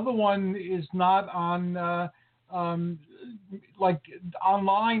then the other one is not on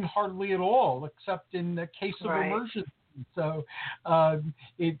online hardly at all, except in the case of emergency. So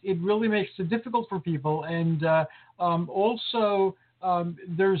it really makes it difficult for people, and also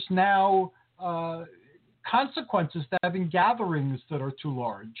there's now consequences to having gatherings that are too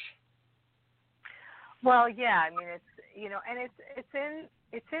large. Well, yeah, I mean, it's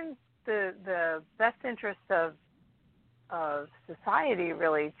in the best interest of society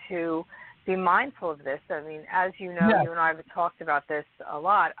really to be mindful of this. I mean, as you know, you and I have talked about this a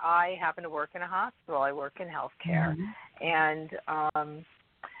lot. I happen to work in a hospital. I work in healthcare, and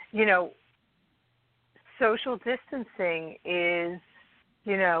social distancing is,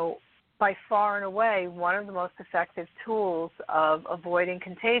 by far and away one of the most effective tools of avoiding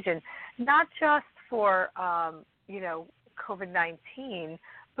contagion, not just for COVID-19,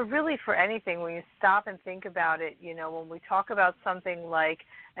 but really for anything. When you stop and think about it, when we talk about something like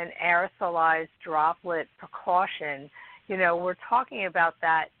an aerosolized droplet precaution, we're talking about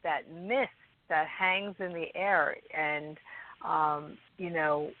that mist that hangs in the air, and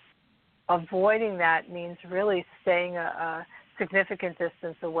avoiding that means really staying a significant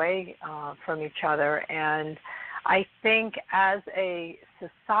distance away from each other. And I think as a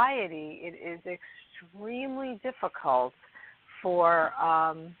society, it is extremely difficult for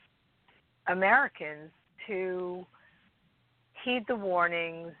Americans to heed the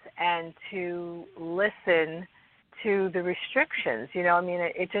warnings and to listen to the restrictions. I mean,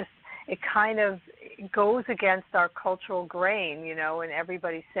 it kind of goes against our cultural grain, and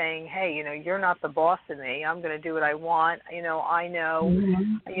everybody's saying, hey, you're not the boss of me. I'm going to do what I want. I know, I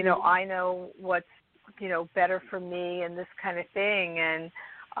know what's, better for me and this kind of thing. And,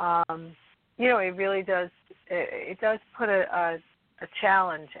 it really does, it does put a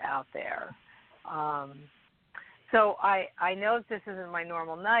challenge out there. So I know this isn't my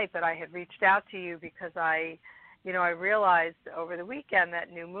normal night, but I had reached out to you because I realized over the weekend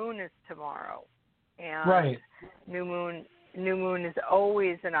that new moon is tomorrow, and right. New moon is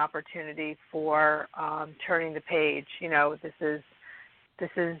always an opportunity for turning the page. This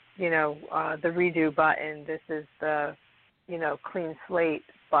is the redo button. This is the clean slate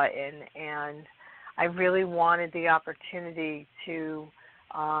button, and I really wanted the opportunity to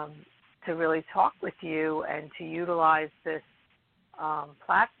really talk with you and to utilize this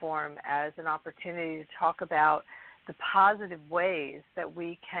platform as an opportunity to talk about the positive ways that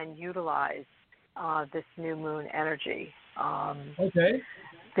we can utilize this new moon energy. Okay.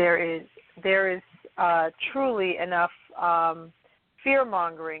 There is truly enough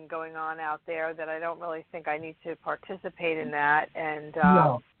fear-mongering going on out there that I don't really think I need to participate in that. And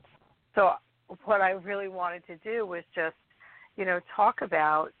so what I really wanted to do was just, talk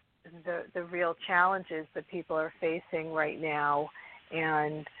about the real challenges that people are facing right now,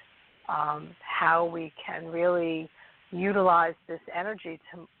 and how we can really utilize this energy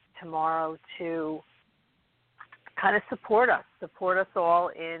tomorrow to kind of support us all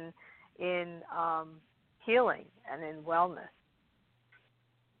in healing and in wellness.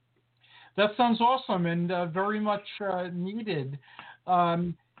 That sounds awesome and very much needed.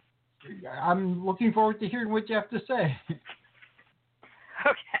 I'm looking forward to hearing what you have to say.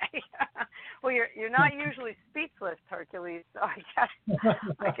 Okay. Well, you're not usually speechless, Hercules. So I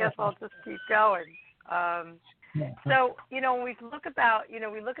guess I'll just keep going. So when we look at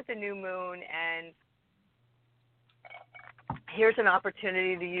the new moon, and here's an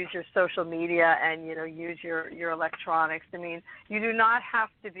opportunity to use your social media and use your electronics. I mean, you do not have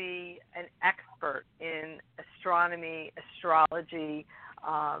to be an expert in astronomy, astrology,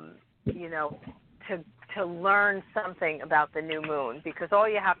 to learn something about the new moon, because all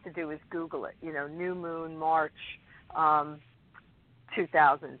you have to do is Google it. New moon March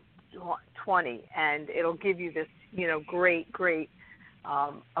 2020, and it'll give you this great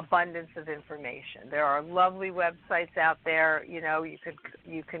abundance of information. There are lovely websites out there.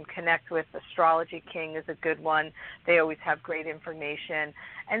 You can connect with Astrology King is a good one. They always have great information,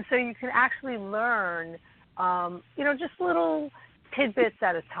 and so you can actually learn just little tidbits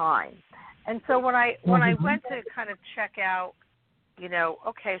at a time. And so when I went to kind of check out,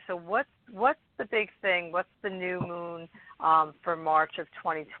 okay, so what's the big thing? What's the new moon for March of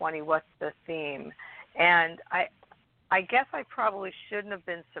 2020? What's the theme? And I guess I probably shouldn't have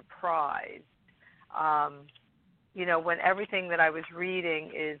been surprised, when everything that I was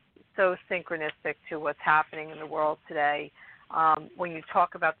reading is so synchronistic to what's happening in the world today. When you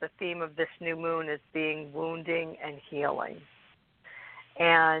talk about the theme of this new moon as being wounding and healing,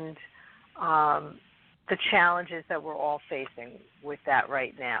 and the challenges that we're all facing with that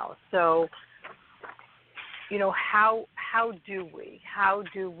right now. So, how do we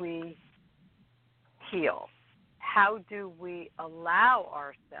heal? How do we allow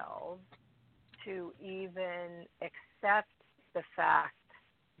ourselves to even accept the fact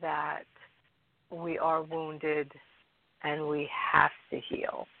that we are wounded and we have to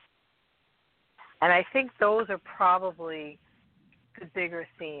heal? And I think those are probably the bigger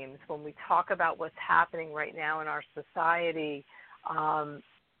themes when we talk about what's happening right now in our society.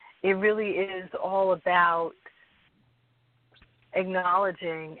 It really is all about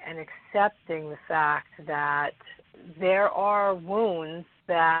acknowledging and accepting the fact that there are wounds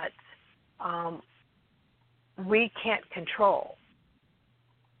that we can't control.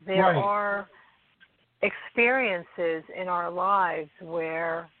 There are experiences in our lives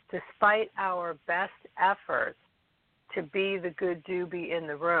where, despite our best efforts to be the good doobie in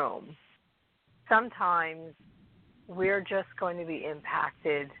the room, sometimes we're just going to be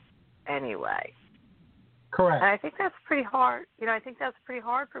impacted anyway. Correct. And I think that's pretty hard. I think that's pretty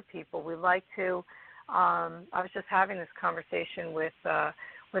hard for people. We like to. I was just having this conversation with a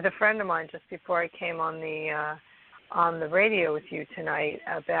friend of mine just before I came on the radio with you tonight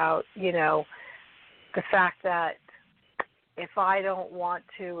about the fact that if I don't want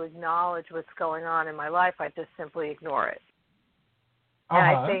to acknowledge what's going on in my life, I just simply ignore it. And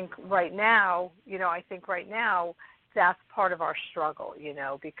I think right now, that's part of our struggle,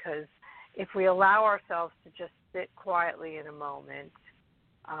 because if we allow ourselves to just sit quietly in a moment,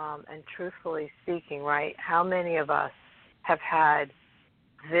 and truthfully speaking, right, how many of us have had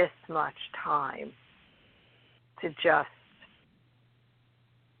this much time to just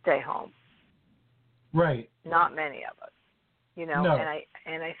stay home? Right. Not many of us, you know. No.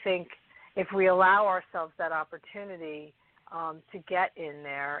 And I think if we allow ourselves that opportunity to get in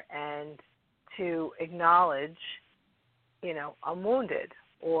there and to acknowledge, you know, I'm wounded,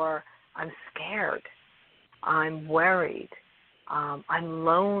 or I'm scared, I'm worried, I'm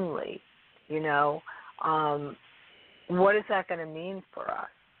lonely, you know, what is that going to mean for us?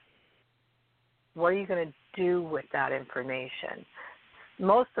 What are you going to do with that information?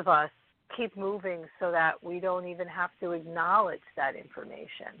 Most of us keep moving so that we don't even have to acknowledge that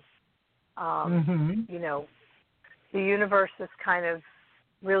information. You know, the universe has kind of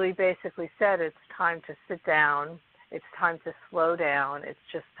really basically said it's time to sit down, it's time to slow down, it's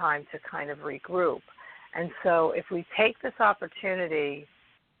just time to kind of regroup. And so if we take this opportunity,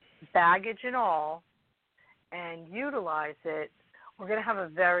 baggage and all, and utilize it, we're going to have a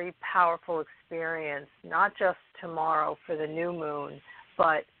very powerful experience, not just tomorrow for the new moon,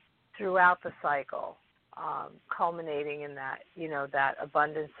 but throughout the cycle, culminating in that, you know, that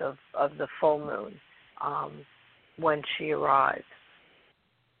abundance of the full moon when she arrives.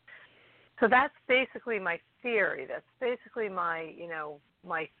 So that's basically my theory. That's basically my, you know,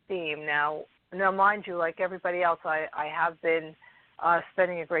 my theme. Now, mind you, like everybody else, I have been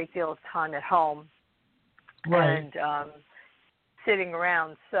spending a great deal of time at home and sitting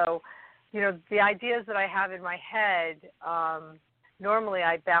around. So, you know, the ideas that I have in my head, normally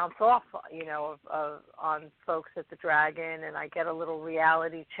I bounce off, you know, on folks at the Dragon, and I get a little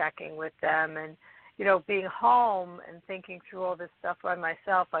reality checking with them. And, you know, being home and thinking through all this stuff by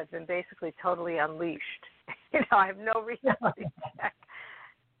myself, I've been basically totally unleashed. You know, I have no reality check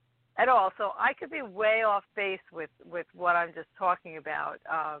at all. So I could be way off base with what I'm just talking about,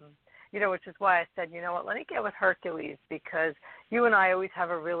 you know, which is why I said, you know what, let me get with Hercules, because you and I always have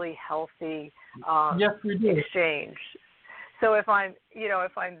a really healthy yes, we do. exchange. So if I'm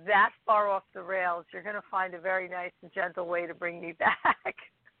that far off the rails, you're going to find a very nice and gentle way to bring me back.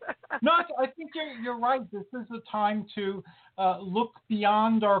 No, I think you're right. This is a time to look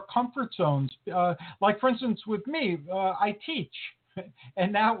beyond our comfort zones. Like, for instance, with me, I teach.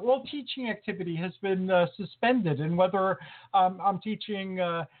 And now all teaching activity has been suspended. And whether I'm teaching,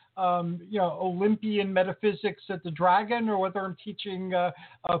 Olympian metaphysics at the Dragon, or whether I'm teaching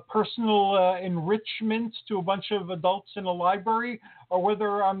personal enrichment to a bunch of adults in a library, or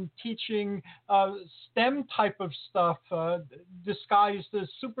whether I'm teaching STEM type of stuff disguised as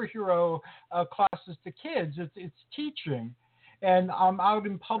superhero classes to kids, it's teaching. And I'm out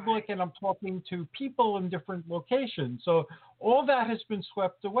in public and I'm talking to people in different locations. So all that has been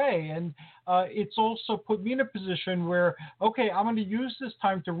swept away. And it's also put me in a position where, okay, I'm going to use this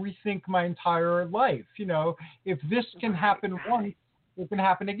time to rethink my entire life. You know, if this can happen once, it can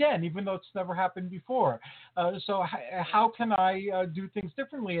happen again, even though it's never happened before. So how can I do things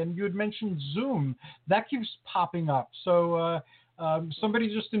differently? And you had mentioned Zoom. That keeps popping up. So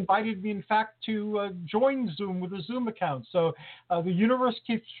somebody just invited me, in fact, to join Zoom with a Zoom account. So the universe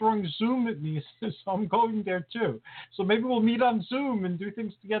keeps throwing Zoom at me, so I'm going there too. So maybe we'll meet on Zoom and do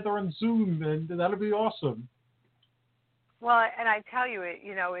things together on Zoom, and that'll be awesome. Well, and I tell you,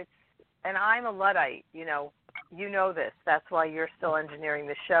 and I'm a Luddite, you know this. That's why you're still engineering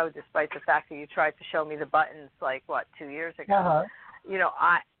the show, despite the fact that you tried to show me the buttons, 2 years ago. Uh-huh. You know,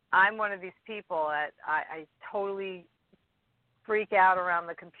 I'm one of these people that I totally freak out around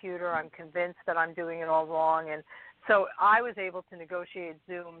the computer. I'm convinced that I'm doing it all wrong, and so I was able to negotiate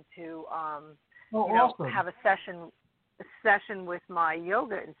Zoom to awesome. have a session with my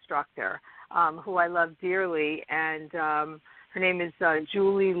yoga instructor, who I love dearly, and her name is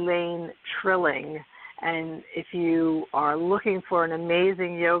Julie Lane Trilling. And if you are looking for an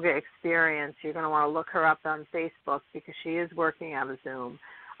amazing yoga experience, you're going to want to look her up on Facebook, because she is working out of Zoom,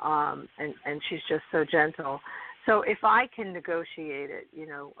 and she's just so gentle. So if I can negotiate it, you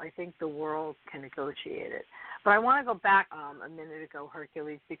know, I think the world can negotiate it. But I want to go back a minute ago,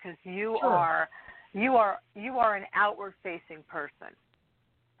 Hercules, because you are an outward-facing person.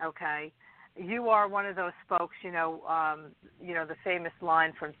 Okay, you are one of those folks. The famous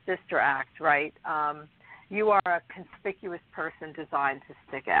line from Sister Act, right? You are a conspicuous person designed to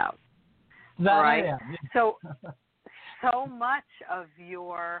stick out. That right? I am. So much of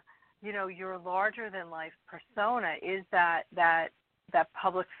your larger-than-life persona is that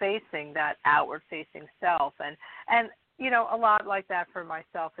public-facing, that outward-facing self, and a lot like that for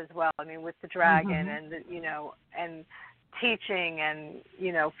myself as well. I mean, with the Dragon, and teaching and,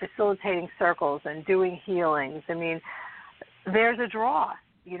 facilitating circles and doing healings. I mean, there's a draw.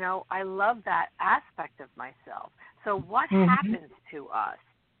 I love that aspect of myself. So what happens to us?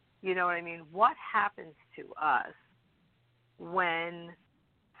 You know what I mean? What happens to us when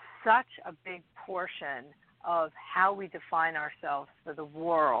such a big portion of how we define ourselves for the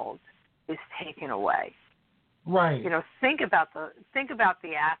world is taken away? Right. Think about the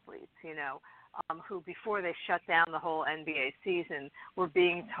athletes, who before they shut down the whole NBA season were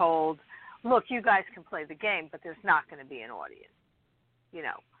being told, look, you guys can play the game, but there's not going to be an audience.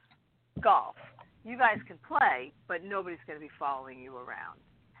 Golf, you guys can play, but nobody's going to be following you around.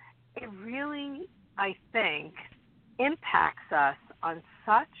 It really, I think, impacts us on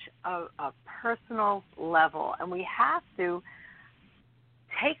such a personal level, and we have to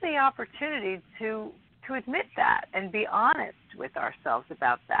take the opportunity to admit that and be honest with ourselves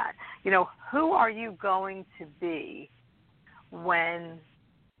about that. Who are you going to be when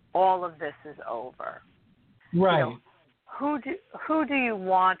all of this is over? Right. Who do you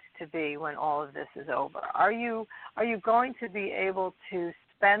want to be when all of this is over? Are you going to be able to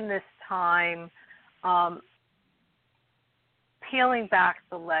spend this time peeling back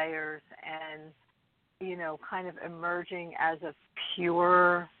the layers and kind of emerging as a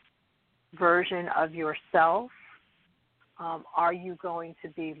pure version of yourself? Are you going to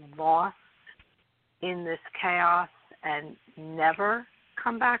be lost in this chaos and never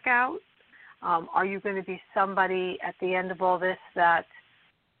come back out? Are you going to be somebody at the end of all this that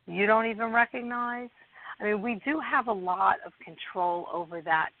you don't even recognize? I mean, we do have a lot of control over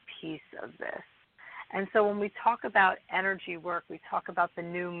that piece of this. And so when we talk about energy work, we talk about the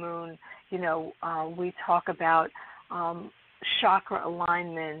new moon, we talk about chakra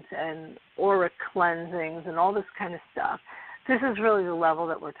alignment and aura cleansings and all this kind of stuff. This is really the level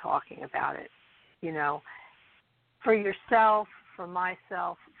that we're talking about it, for yourself, for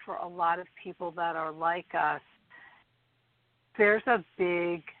myself, for a lot of people that are like us. There's a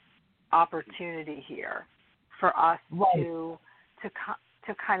big opportunity here for us to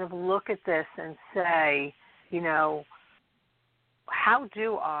kind of look at this and say, how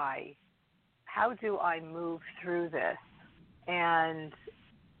do I move through this and,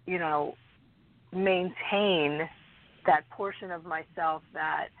 maintain that portion of myself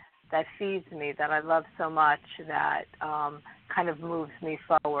that feeds me, that I love so much, that kind of moves me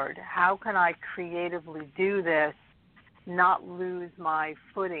forward? How can I creatively do this, not lose my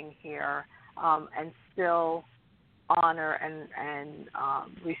footing here, and still honor and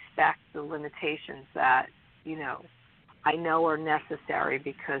respect the limitations that I know are necessary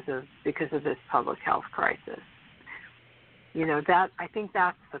because of this public health crisis? I think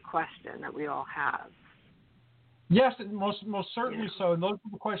that's the question that we all have. Yes, most certainly so. And those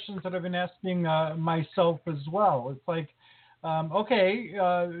are the questions that I've been asking myself as well. It's like,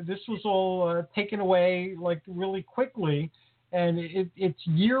 this was all taken away like really quickly, and it's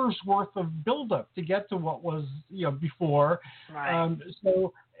years worth of buildup to get to what was before. Right.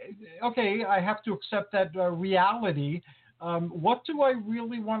 I have to accept that reality. What do I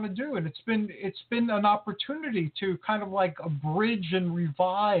really want to do? And it's been an opportunity to kind of like abridge and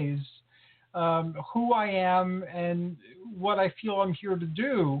revise who I am and what I feel I'm here to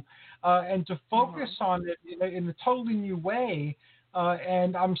do, and to focus on it in a totally new way.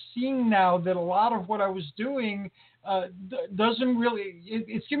 And I'm seeing now that a lot of what I was doing doesn't really,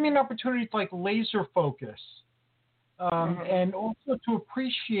 it's giving me an opportunity to like laser focus. And also to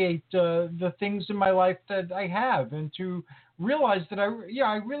appreciate the things in my life that I have, and to realize that I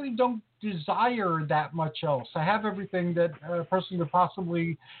really don't desire that much else. I have everything that a person could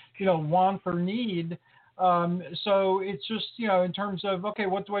possibly, want or need. So it's just, in terms of,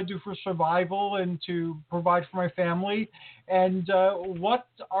 what do I do for survival and to provide for my family? And what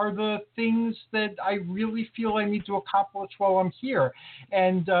are the things that I really feel I need to accomplish while I'm here?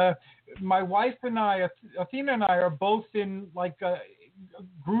 And my wife and I, Athena and I, are both in like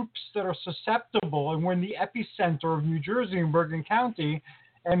groups that are susceptible, and we're in the epicenter of New Jersey and Bergen County,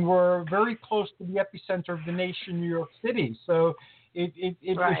 and we're very close to the epicenter of the nation, New York City. So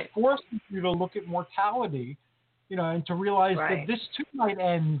it forces you to look at mortality, and to realize that this too might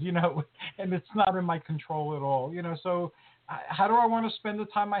end, and it's not in my control at all, So how do I want to spend the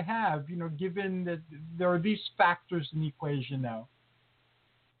time I have, given that there are these factors in the equation now?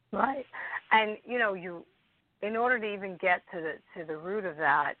 Right. And, in order to even get to the root of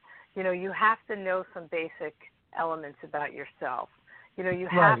that, you have to know some basic elements about yourself. You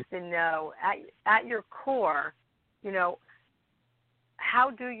have to know at your core,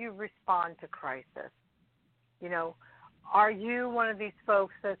 how do you respond to crisis? Are you one of these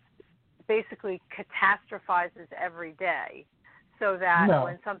folks that's basically catastrophizes every day, so that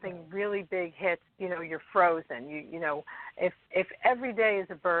when something really big hits, you're frozen. You know, if every day is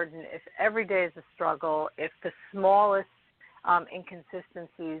a burden, if every day is a struggle, if the smallest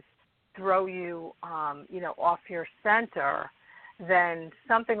inconsistencies throw you, off your center, then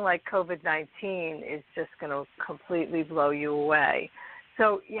something like COVID-19 is just going to completely blow you away.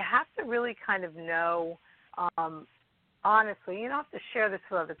 So you have to really kind of know, honestly, you don't have to share this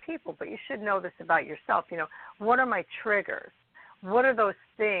with other people, but you should know this about yourself. What are my triggers? What are those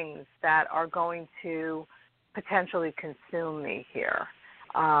things that are going to potentially consume me here?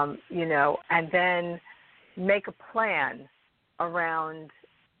 And then make a plan around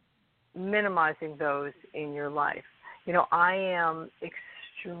minimizing those in your life. I am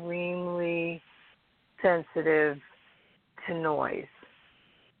extremely sensitive to noise.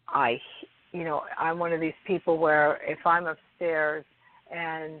 I'm one of these people where if I'm upstairs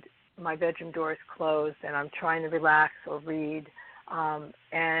and my bedroom door is closed and I'm trying to relax or read,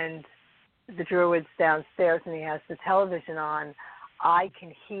 and the druid's downstairs and he has the television on, I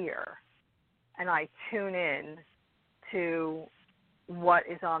can hear and I tune in to what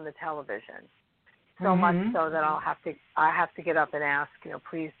is on the television. So much so that I have to get up and ask,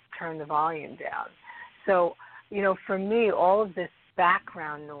 please turn the volume down. So, for me, all of this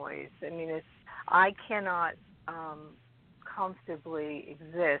background noise, I cannot comfortably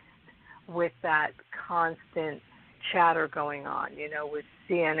exist with that constant chatter going on, with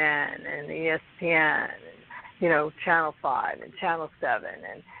CNN and ESPN and, Channel 5 and Channel 7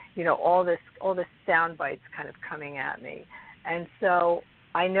 and, all this sound bites kind of coming at me. And so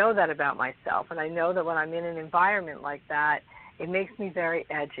I know that about myself, and I know that when I'm in an environment like that, it makes me very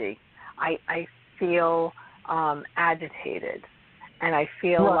edgy. I feel agitated, and I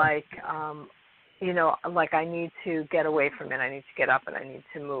feel like, like I need to get away from it. I need to get up and I need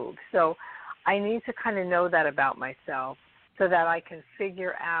to move. So I need to kind of know that about myself so that I can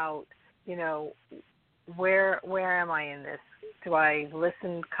figure out, where am I in this? Do I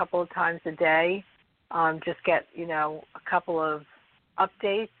listen a couple of times a day? Just get, a couple of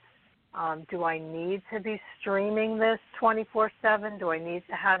updates? Do I need to be streaming this 24/7? Do I need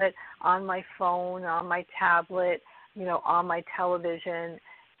to have it on my phone, on my tablet, on my television?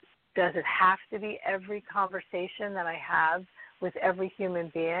 Does it have to be every conversation that I have with every human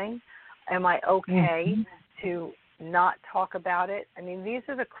being? Am I okay to not talk about it? These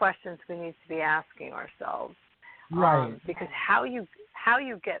are the questions we need to be asking ourselves. Right. Because how you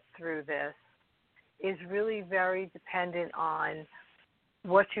get through this is really very dependent on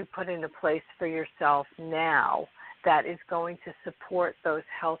what you put into place for yourself now that is going to support those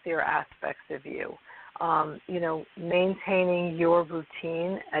healthier aspects of you. Maintaining your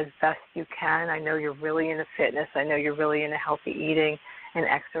routine as best you can. I know you're really into fitness. I know you're really into healthy eating and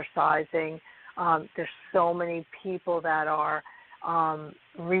exercising. There's so many people that are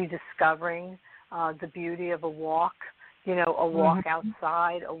rediscovering the beauty of a walk, a walk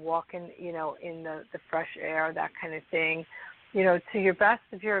outside, a walk in the fresh air, that kind of thing. To your best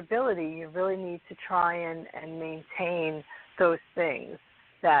of your ability, you really need to try and maintain those things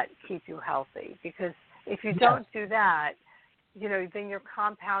that keep you healthy. Because if you don't do that, then you're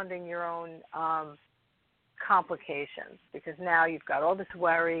compounding your own complications, because now you've got all this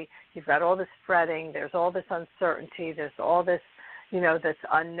worry, you've got all this fretting, there's all this uncertainty, there's all this, that's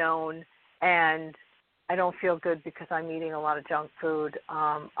unknown, and I don't feel good because I'm eating a lot of junk food.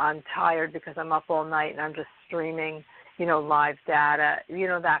 I'm tired because I'm up all night and I'm just streaming, live data,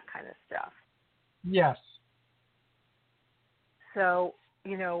 that kind of stuff. Yes. So,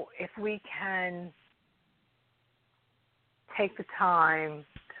 if we can take the time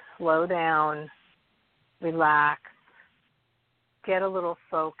to slow down, relax, get a little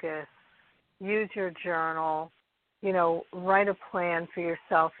focus, use your journal, write a plan for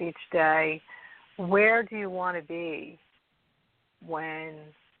yourself each day. Where do you want to be when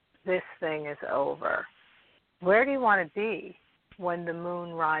this thing is over? Where do you want to be when the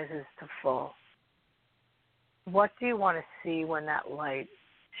moon rises to full? What do you want to see when that light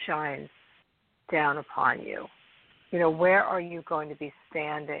shines down upon you? Where are you going to be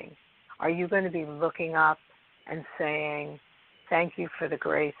standing? Are you going to be looking up and saying, thank you for the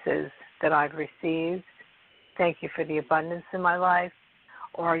graces that I've received? Thank you for the abundance in my life?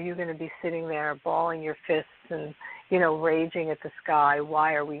 Or are you going to be sitting there balling your fists and, raging at the sky?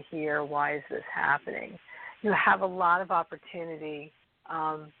 Why are we here? Why is this happening? You have a lot of opportunity,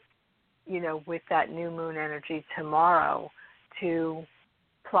 with that new moon energy tomorrow to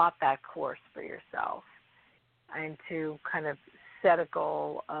plot that course for yourself and to kind of set a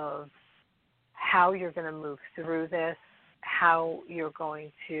goal of how you're going to move through this, how you're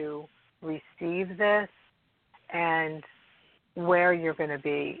going to receive this and where you're going to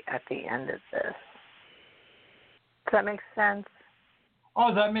be at the end of this. Does that make sense?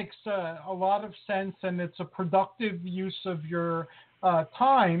 Oh, that makes a lot of sense, and it's a productive use of your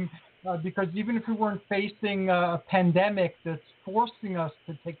time because even if we weren't facing a pandemic that's forcing us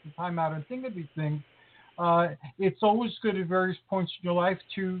to take the time out and think of these things, it's always good at various points in your life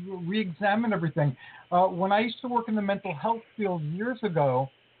to re-examine everything. When I used to work in the mental health field years ago,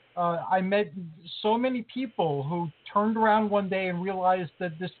 I met so many people who turned around one day and realized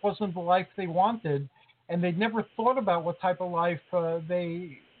that this wasn't the life they wanted, and they'd never thought about what type of life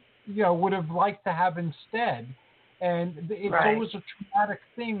they, would have liked to have instead. And it's always a traumatic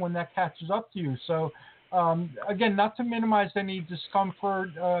thing when that catches up to you. So, again, not to minimize any discomfort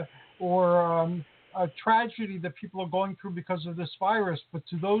or tragedy that people are going through because of this virus, but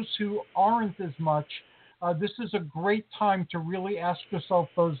to those who aren't as much, this is a great time to really ask yourself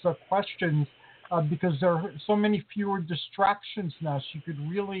those questions because there are so many fewer distractions now, so you could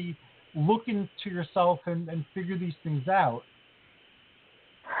really look into yourself and figure these things out.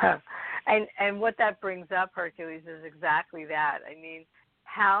 And what that brings up, Hercules, is exactly that. I mean,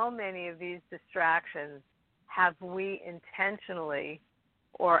 how many of these distractions have we intentionally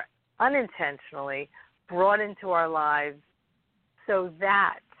or unintentionally brought into our lives so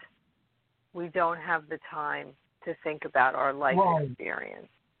that we don't have the time to think about our life experience?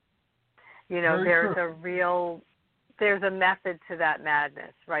 There's a method to that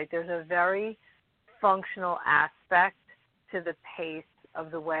madness, right? There's a very functional aspect to the pace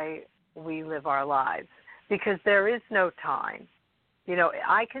of the way we live our lives because there is no time.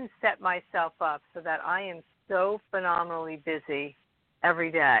 I can set myself up so that I am so phenomenally busy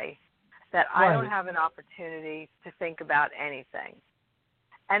every day that I don't have an opportunity to think about anything.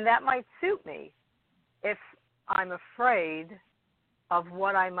 And that might suit me if I'm afraid of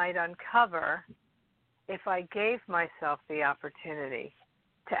what I might uncover if I gave myself the opportunity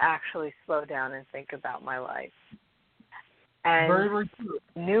to actually slow down and think about my life. And very, very true.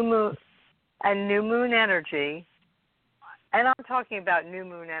 New moon energy, and I'm talking about new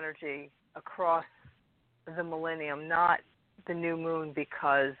moon energy across the millennium, not the new moon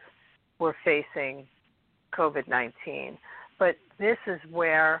because we're facing COVID-19. But this is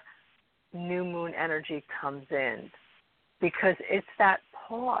where new moon energy comes in because it's that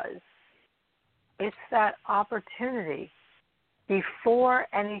pause. It's that opportunity before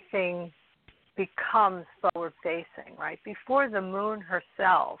anything becomes forward-facing, right? Before the moon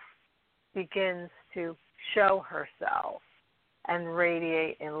herself begins to show herself and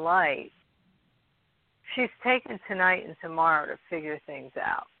radiate in light, she's taken tonight and tomorrow to figure things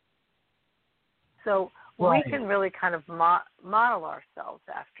out. So we can really kind of model ourselves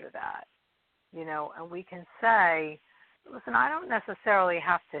after that, and we can say, listen, I don't necessarily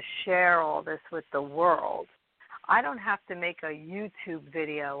have to share all this with the world. I don't have to make a YouTube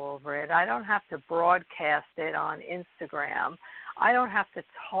video over it. I don't have to broadcast it on Instagram. I don't have to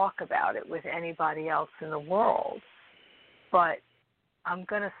talk about it with anybody else in the world. But I'm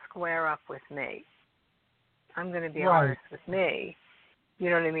going to square up with me. I'm going to be honest with me.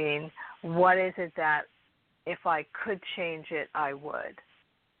 You know what I mean? What is it that if I could change it, I would?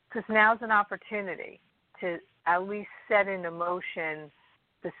 Because now's an opportunity to at least set into motion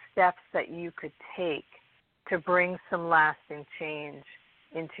the steps that you could take to bring some lasting change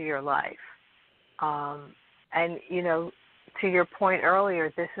into your life. And, to your point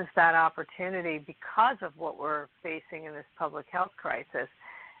earlier, this is that opportunity because of what we're facing in this public health crisis,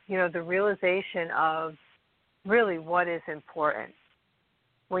 the realization of really what is important.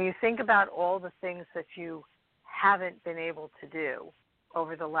 When you think about all the things that you haven't been able to do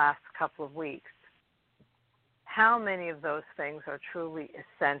over the last couple of weeks, how many of those things are truly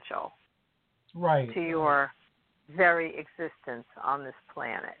essential to your very existence on this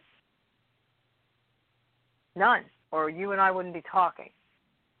planet? None, or you and I wouldn't be talking.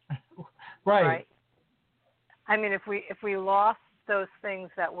 Right? I mean, if we lost those things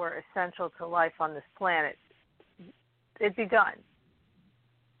that were essential to life on this planet, it'd be done.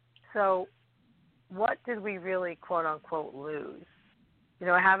 So what did we really, quote unquote, lose?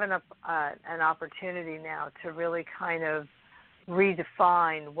 Having an opportunity now to really kind of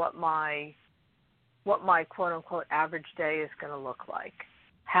redefine what my quote unquote average day is going to look like,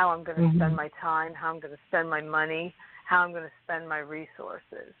 how I'm going to spend my time, how I'm going to spend my money, how I'm going to spend my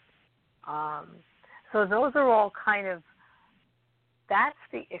resources. So those are all that's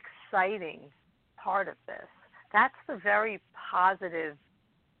the exciting part of this. That's the very positive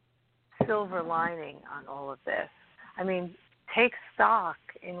silver lining on all of this. I mean, take stock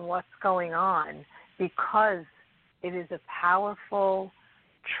in what's going on because it is a powerful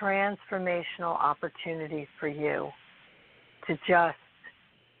transformational opportunity for you to just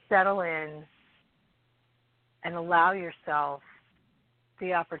settle in and allow yourself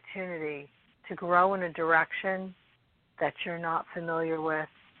the opportunity to grow in a direction that you're not familiar with,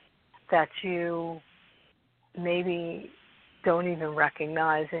 that you maybe don't even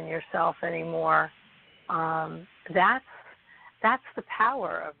recognize in yourself anymore. That's the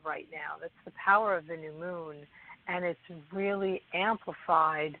power of right now. That's the power of the new moon, and it's really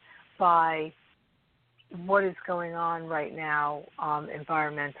amplified by what is going on right now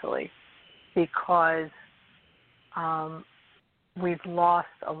environmentally, because we've lost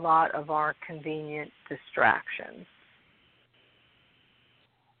a lot of our convenient distractions.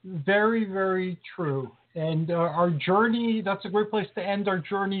 Very, very true. And our journey, that's a great place to end our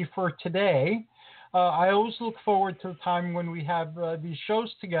journey for today. I always look forward to the time when we have these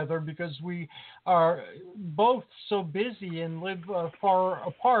shows together, because we are both so busy and live far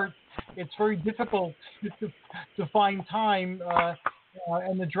apart. It's very difficult to find time,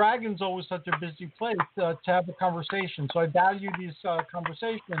 and the Dragon's always such a busy place to have a conversation. So I value these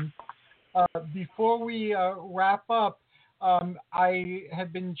conversations. Before we wrap up, I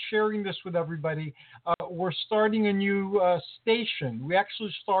have been sharing this with everybody. We're starting a new station. We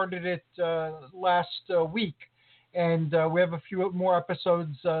actually started it last week, and we have a few more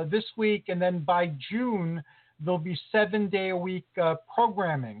episodes this week. And then by June, there'll be 7-day-a-week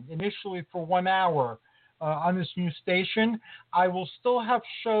programming, initially for 1 hour on this new station. I will still have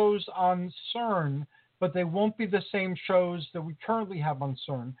shows on CERN, but they won't be the same shows that we currently have on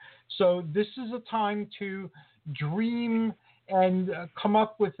CERN. So this is a time to dream and come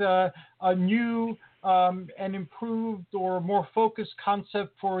up with a new and improved or more focused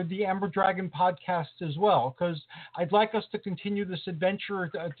concept for the Amber Dragon podcast as well, because I'd like us to continue this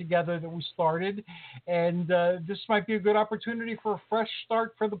adventure together that we started, and this might be a good opportunity for a fresh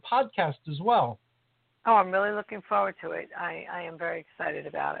start for the podcast as well. Oh, I'm really looking forward to it. I am very excited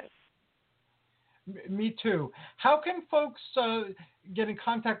about it. Me too. How can folks get in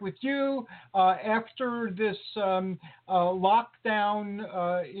contact with you after this lockdown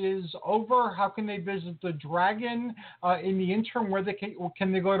is over? How can they visit the Dragon in the interim? Where they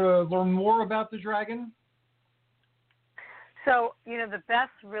can they go to learn more about the Dragon? So, the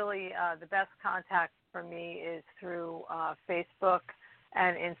best contact for me is through Facebook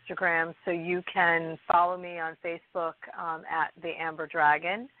and Instagram. So you can follow me on Facebook at the Amber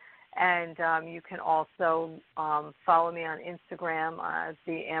Dragon. And you can also follow me on Instagram as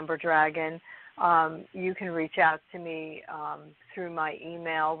the Amber Dragon. You can reach out to me through my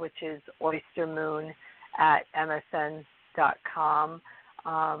email, which is oystermoon@msn.com.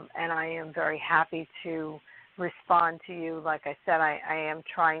 And I am very happy to respond to you. Like I said, I am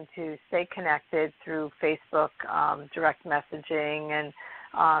trying to stay connected through Facebook, direct messaging, and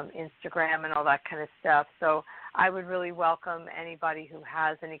Instagram and all that kind of stuff. So I would really welcome anybody who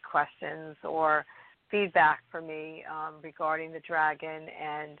has any questions or feedback for me regarding the Dragon,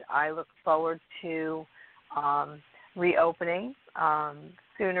 and I look forward to reopening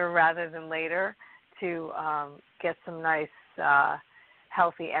sooner rather than later to get some nice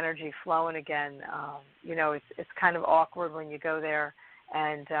healthy energy flowing again. It's kind of awkward when you go there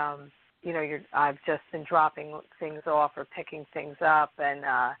and I've just been dropping things off or picking things up, and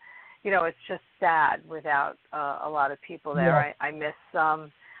it's just sad without a lot of people there. Yeah.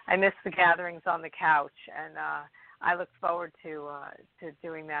 I miss the gatherings on the couch, and I look forward to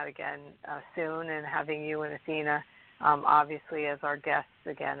doing that again soon, and having you and Athena obviously as our guests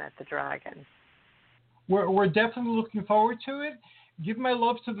again at the Dragon. We're definitely looking forward to it. Give my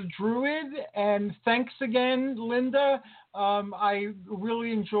love to the Druid, and thanks again, Linda. I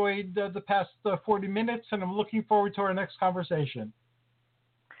really enjoyed the past 40 minutes, and I'm looking forward to our next conversation.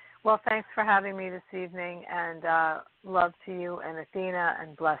 Well, thanks for having me this evening, and love to you and Athena,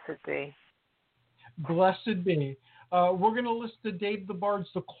 and blessed be. Blessed be. We're going to listen to Dave the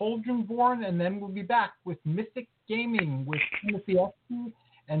Bard's The Cauldron Born, and then we'll be back with Mythic Gaming with Timothy Esty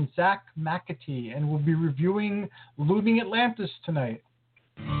and Zach McAtee, and we'll be reviewing Looting Atlantis tonight.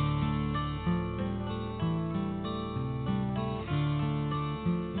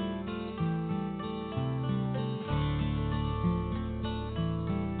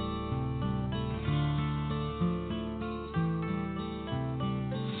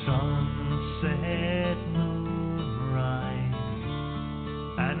 Sunset, moonrise,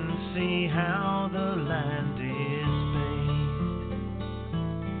 and see how the land is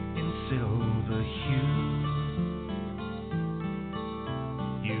silver hue.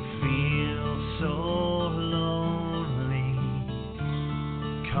 You feel so lonely.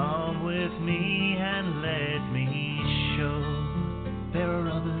 Come with me and let me show there are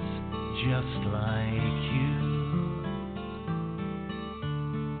others just like you,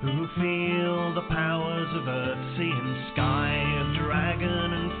 who feel the powers of earth, sea and sky, of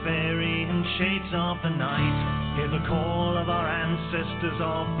dragon and fairy and shades of the night, hear the call of our ancestors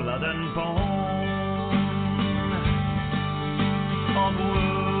of blood and bone, of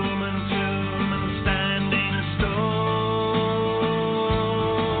womb and tomb and standing stone.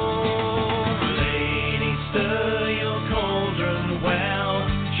 Lady, stir your cauldron well,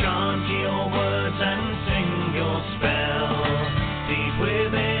 chant your words and sing your spell. Deep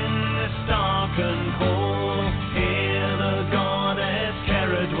within this darkened hall, hear the goddess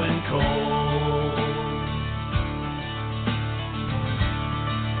Ceridwen call.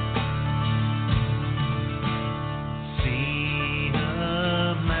 See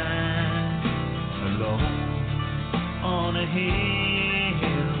a man alone on a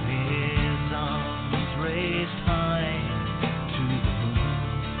hill, his arms raised high to the moon,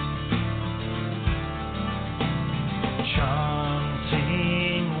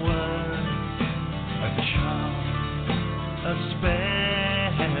 chanting words, a charm, a spell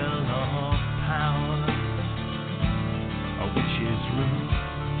of power, a witch's rune.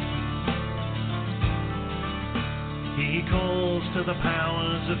 He calls to the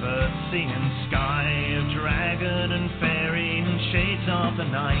powers of earth, sea and sky, of dragon and fairy and shades of the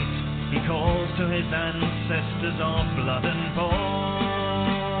night. He calls to his ancestors of blood and bone,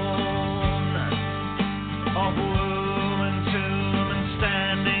 of womb and tomb and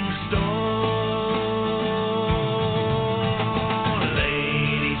standing stone.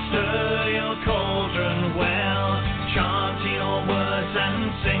 Lady, stir your cauldron well, chant your words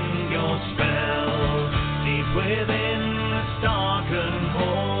and sing your spell. Deep within this darkened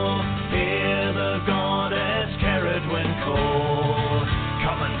hall, hear the goddess Ceridwen call.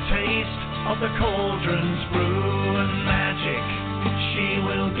 Come and taste of the cauldron's brew and magic she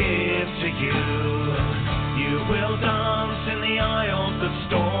will give to you. You will dance in the eye of the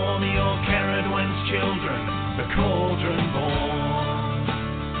storm, your Ceridwen's children, the cauldron born.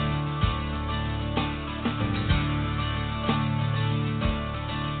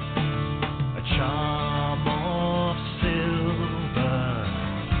 A charm of silver,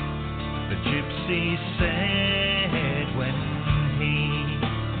 the gypsy said when he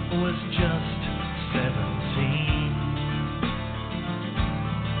was just 17.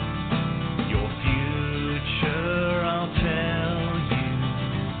 Your future I'll tell you,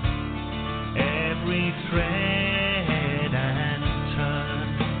 every thread and turn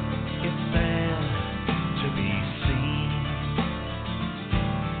is there to be seen.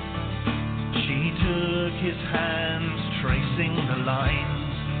 She took his hands, tracing the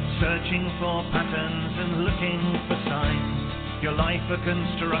lines, searching for patterns and looking for signs. Your life a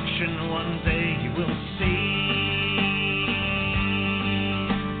construction, one day you will see.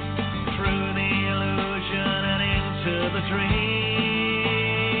 Through the illusion and into the dream.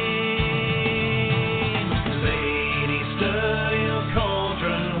 Lady, stir your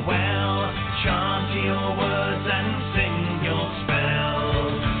cauldron well, chant your words and sing your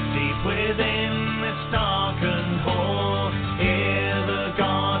spell. Deep within this darkened hall, hear the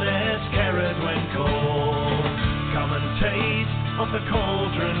goddess Ceridwen call. Come and taste of the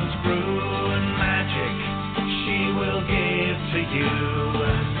cauldron's brew and magic she will give to you.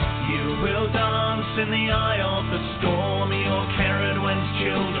 You will dance in the eye of the storm, your Ceridwen's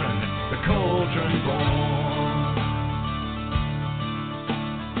children, the cauldron born.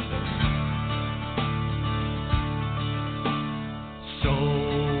 So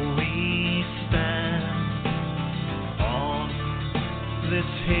we stand on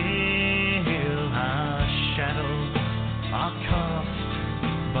this hill, our shadows are cast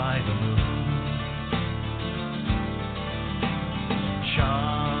by the moon,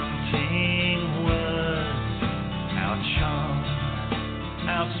 chanting words, our charm,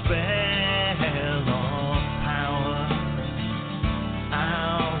 our spell of power,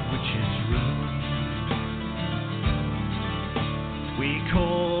 our witch's rune. We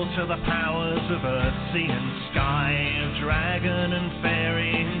call to the powers of earth, sea and sky, of dragon and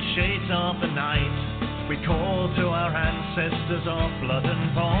fairy and shades of the night. We call to our ancestors of blood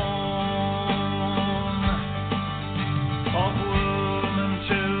and bone, of womb and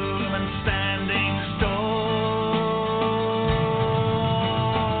tomb and standing stone.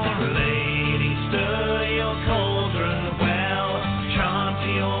 Lady, stir your cauldron well, chant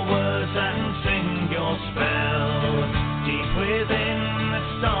your words and sing your spell. Deep within this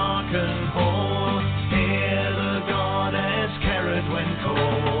darkened hall, hear the goddess Ceridwen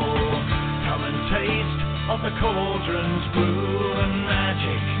call. Come and taste of the cauldron's brew and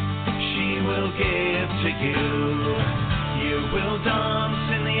magic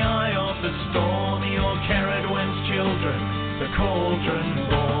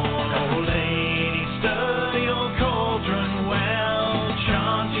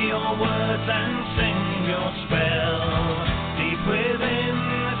your words and sing your spell. Deep within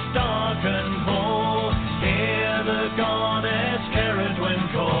this darkened hall, hear the goddess Caradwen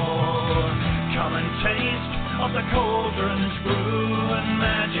call. Come and taste of the cauldron's brew and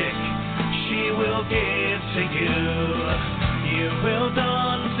magic she will give to you. You will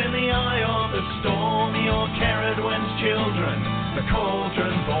dance in the eye of the storm, your Caradwen's children, the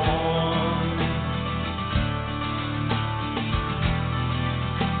cauldron born.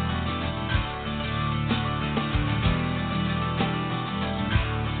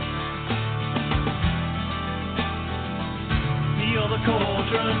 You're the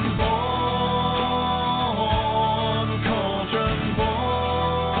cauldron born, cauldron born,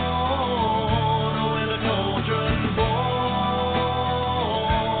 with a cauldron born,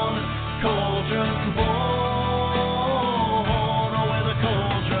 cauldron born, with a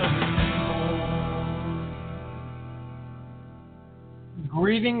cauldron born.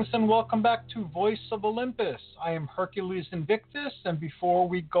 Greetings and welcome back to Voice of Olympus. I am Hercules Invictus, and before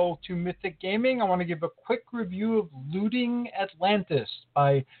we go to Mythic Gaming, I want to give a quick review of Looting Atlantis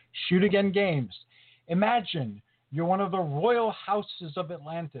by Shoot Again Games. Imagine you're one of the royal houses of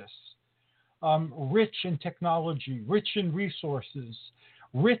Atlantis, rich in technology, rich in resources,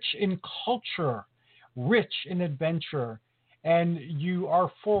 rich in culture, rich in adventure, and you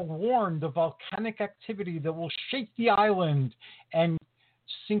are forewarned of volcanic activity that will shake the island and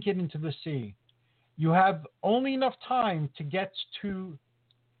sink it into the sea. You have only enough time to get to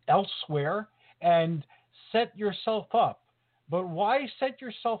elsewhere and set yourself up. But why set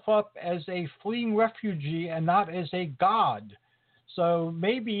yourself up as a fleeing refugee and not as a god? So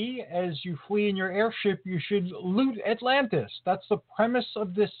maybe as you flee in your airship, you should loot Atlantis. That's the premise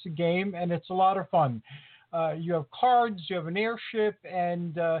of this game, and it's a lot of fun. You have cards, you have an airship,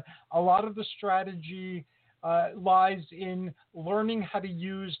 and a lot of the strategy lies in learning how to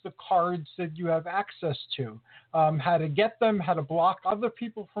use the cards that you have access to, how to get them, how to block other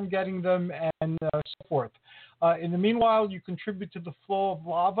people from getting them, and so forth. In the meanwhile, you contribute to the flow of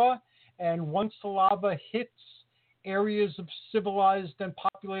lava, and once the lava hits areas of civilized and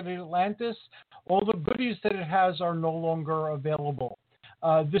populated Atlantis, all the goodies that it has are no longer available.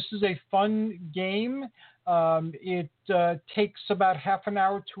 This is a fun game. It takes about half an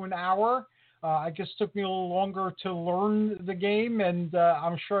hour to an hour. I guess it took me a little longer to learn the game, and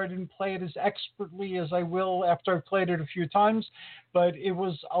I'm sure I didn't play it as expertly as I will after I've played it a few times, but it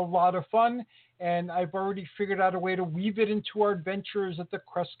was a lot of fun, and I've already figured out a way to weave it into our adventures at the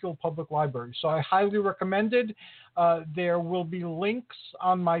Cresskill Public Library. So I highly recommend it. There will be links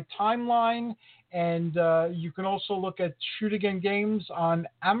on my timeline, and you can also look at Shoot Again Games on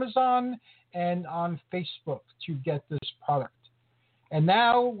Amazon and on Facebook to get this product. And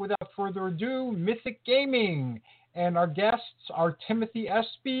now, without further ado, Mythic Gaming. And our guests are Timothy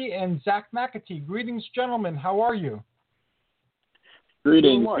Espy and Zach McAtee. Greetings, gentlemen. How are you?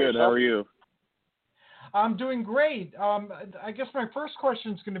 Greetings. Good. How are you? I'm doing great. I guess my first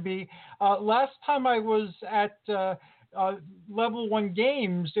question is going to be, last time I was at Level 1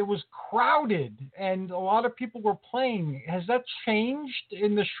 Games, it was crowded, and a lot of people were playing. Has that changed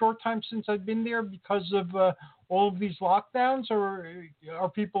in the short time since I've been there because of all of these lockdowns, or are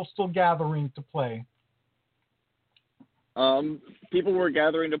people still gathering to play? People were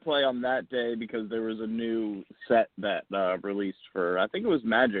gathering to play on that day because there was a new set that released for, I think it was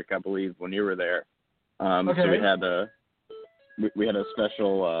Magic, I believe, when you were there. Okay. So we had a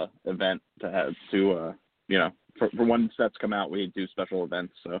special event to have to for when sets come out, we do special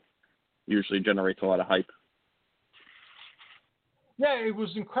events. So usually generates a lot of hype. Yeah, it was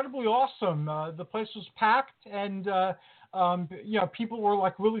incredibly awesome. The place was packed, and people were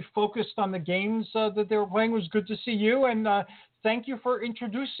like really focused on the games that they were playing. It was good to see you, and thank you for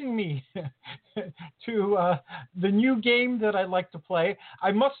introducing me to the new game that I like to play.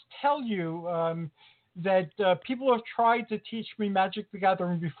 I must tell you that people have tried to teach me Magic the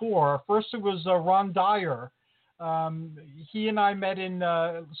Gathering before. First, it was Ron Dyer. He and I met in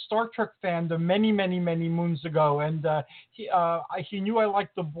Star Trek fandom many, many, many moons ago, and he knew I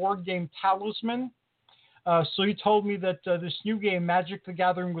liked the board game Talisman. So he told me that this new game, Magic the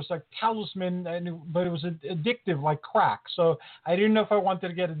Gathering, was like Talisman, but it was addictive like crack. So I didn't know if I wanted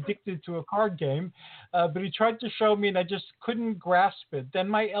to get addicted to a card game, but he tried to show me, and I just couldn't grasp it. Then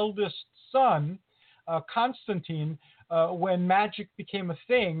my eldest son, Constantine, when Magic became a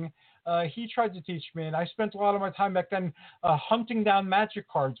thing, he tried to teach me, and I spent a lot of my time back then hunting down Magic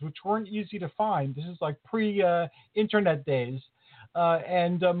cards, which weren't easy to find. This is like pre-internet days.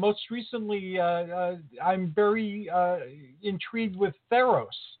 And most recently, I'm very intrigued with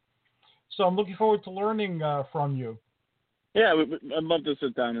Theros. So I'm looking forward to learning from you. Yeah, I'd love to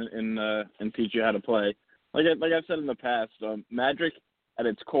sit down and teach you how to play. Like I've said in the past, Magic at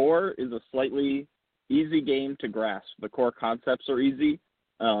its core is a slightly easy game to grasp. The core concepts are easy,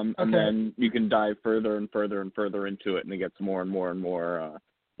 and then you can dive further and further and further into it, and it gets more and more and more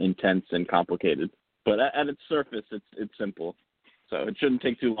intense and complicated. But at its surface, it's simple. So it shouldn't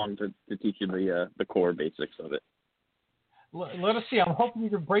take too long to teach you the core basics of it. Let us see. I'm hoping you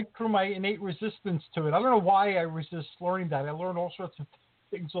can break through my innate resistance to it. I don't know why I resist learning that. I learn all sorts of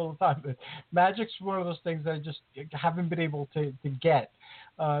things all the time. But Magic's one of those things that I just haven't been able to get,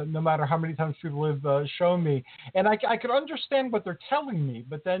 no matter how many times people have shown me. And I could understand what they're telling me,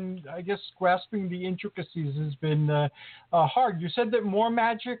 but then I guess grasping the intricacies has been hard. You said that more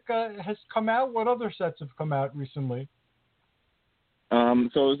Magic has come out. What other sets have come out recently?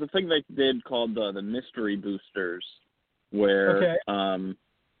 So it was a thing they did called the Mystery Boosters, where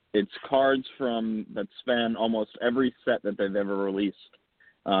it's cards that span almost every set that they've ever released.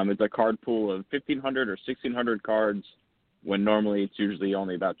 It's a card pool of 1,500 or 1,600 cards, when normally it's usually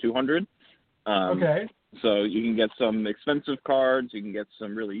only about 200. So you can get some expensive cards, you can get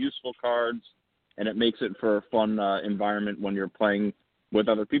some really useful cards, and it makes it for a fun environment when you're playing with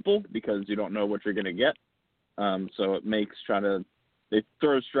other people, because you don't know what you're going to get. So it makes they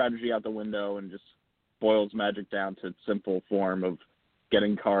throw strategy out the window and just boils Magic down to its simple form of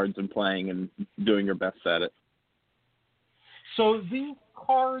getting cards and playing and doing your best at it. So these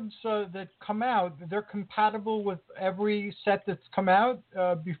cards that come out, they're compatible with every set that's come out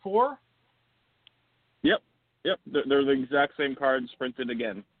before? Yep. They're the exact same cards printed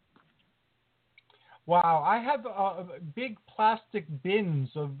again. Wow, I have big plastic bins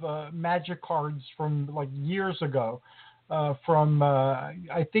of Magic cards from like years ago. From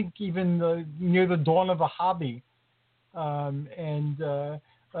I think even near the dawn of the hobby, so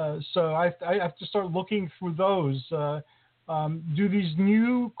I have to start looking through those. Do these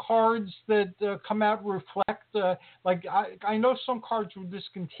new cards that come out reflect? I know some cards were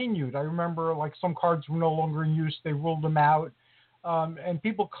discontinued. I remember like some cards were no longer in use. They ruled them out, and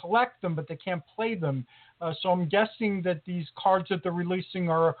people collect them, but they can't play them. So I'm guessing that these cards that they're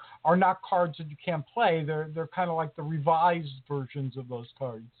releasing are not cards that you can't play. They're kind of like the revised versions of those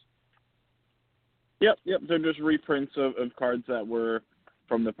cards. Yep. They're just reprints of cards that were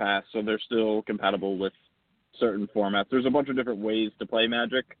from the past, so they're still compatible with certain formats. There's a bunch of different ways to play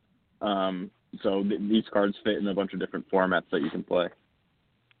Magic, so these cards fit in a bunch of different formats that you can play.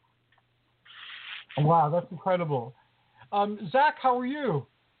 Wow, that's incredible. Zach, how are you?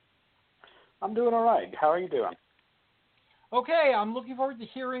 I'm doing all right. How are you doing? Okay, I'm looking forward to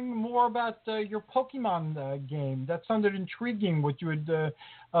hearing more about your Pokemon game. That sounded intriguing, what you had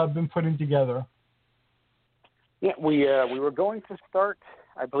been putting together. Yeah, we were going to start,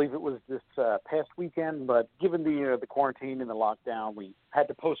 I believe it was this past weekend, but given the quarantine and the lockdown, we had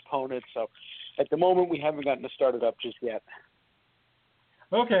to postpone it. So at the moment, we haven't gotten to start it up just yet.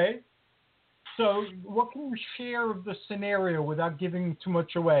 Okay. So what can you share of the scenario without giving too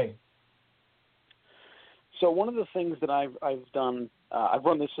much away? So one of the things that I've done, I've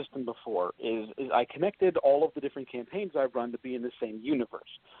run this system before, is I connected all of the different campaigns I've run to be in the same universe.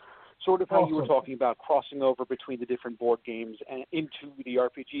 Sort of how you were talking about crossing over between the different board games and into the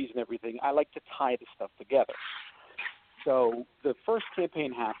RPGs and everything. I like to tie the stuff together. So the first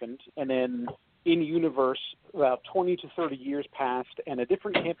campaign happened, and then in universe, about 20 to 30 years passed, and a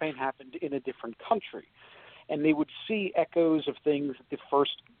different campaign happened in a different country. And they would see echoes of things that the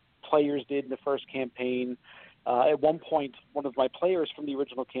first players did in the first campaign. At one point, one of my players from the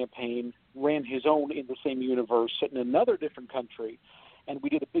original campaign ran his own in the same universe in another different country, and we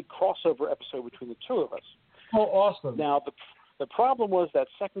did a big crossover episode between the two of us. Oh, awesome. Now, the problem was that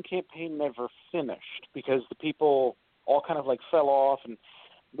second campaign never finished because the people all kind of like fell off and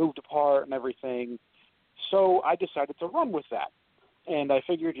moved apart and everything. So I decided to run with that. And I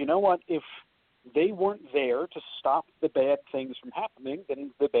figured, you know what, if they weren't there to stop the bad things from happening,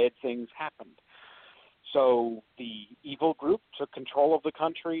 then the bad things happened. So the evil group took control of the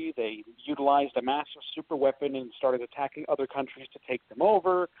country. They utilized a massive super weapon and started attacking other countries to take them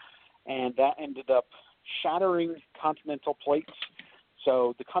over. And that ended up shattering continental plates.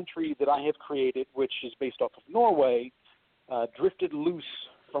 So the country that I have created, which is based off of Norway, drifted loose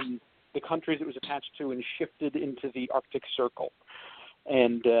from the countries it was attached to and shifted into the Arctic Circle.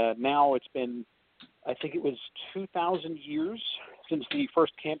 And now it's been, I think it was 2,000 years since the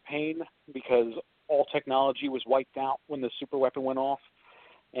first campaign, because all technology was wiped out when the super weapon went off,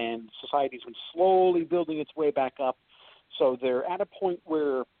 and society's been slowly building its way back up. So they're at a point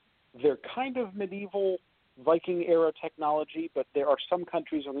where they're kind of medieval Viking-era technology, but there are some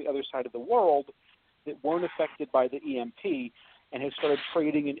countries on the other side of the world that weren't affected by the EMP and have started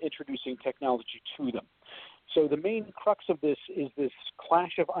trading and introducing technology to them. So the main crux of this is this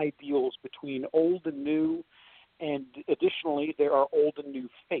clash of ideals between old and new, and additionally there are old and new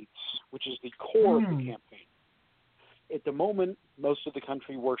faiths, which is the core of the campaign. At the moment, most of the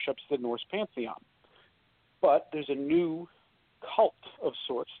country worships the Norse pantheon, but there's a new cult of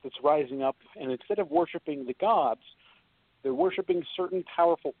sorts that's rising up, and instead of worshiping the gods, they're worshiping certain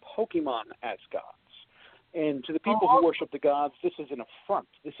powerful Pokemon as gods. And to the people who worship the gods, this is an affront.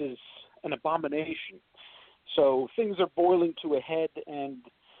 This is an abomination. So things are boiling to a head, and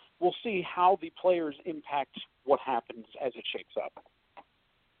we'll see how the players impact what happens as it shakes up.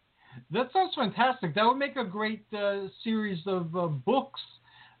 That sounds fantastic. That would make a great series of books,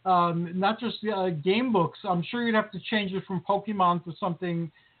 not just game books. I'm sure you'd have to change it from Pokemon to something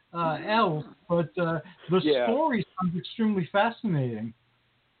else, but the story sounds extremely fascinating.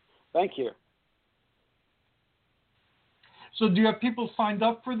 Thank you. So do you have people signed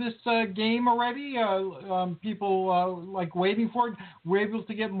up for this game already? People like waiting for it? Were you able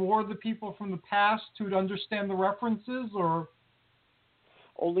to get more of the people from the past to understand the references, or?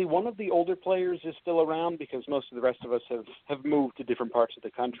 Only one of the older players is still around because most of the rest of us have moved to different parts of the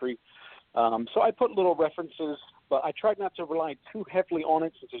country. So I put little references, but I tried not to rely too heavily on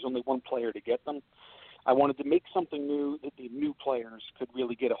it since there's only one player to get them. I wanted to make something new that the new players could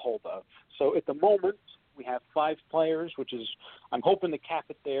really get a hold of. So at the moment, we have 5 players, which is, I'm hoping to cap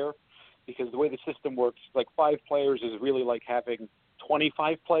it there, because the way the system works, like 5 players is really like having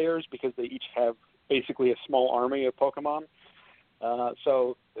 25 players because they each have basically a small army of Pokemon.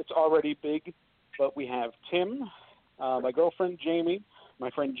 So it's already big, but we have Tim, my girlfriend Jamie, my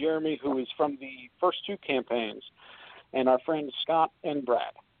friend Jeremy, who is from the first 2 campaigns, and our friends Scott and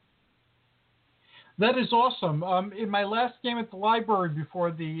Brad. That is awesome. In my last game at the library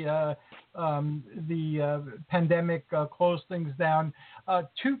before the pandemic closed things down,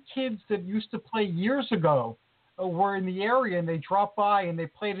 2 kids that used to play years ago were in the area, and they dropped by and they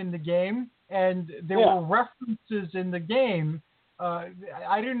played in the game, and there were references in the game.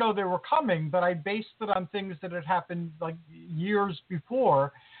 I didn't know they were coming, but I based it on things that had happened like years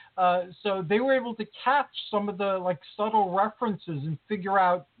before. So they were able to catch some of the like subtle references and figure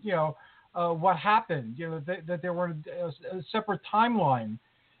out, what happened, that there were a separate timeline.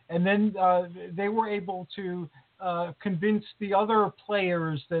 And then they were able to convince the other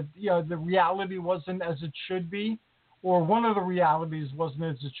players that, the reality wasn't as it should be, or one of the realities wasn't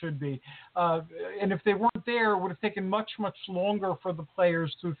as it should be. And if they weren't there, it would have taken much, much longer for the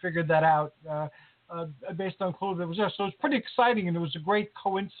players to have figured that out based on clues that was there. So it was pretty exciting, and it was a great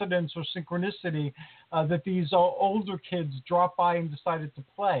coincidence or synchronicity that these older kids dropped by and decided to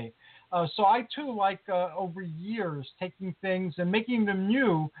play. So I, too, like over years taking things and making them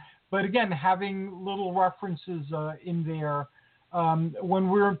new, but again, having little references in there.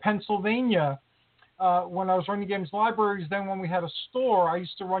 When we were in Pennsylvania, when I was running games libraries, then when we had a store, I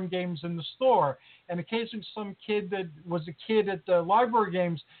used to run games in the store. And occasionally some kid that was a kid at the library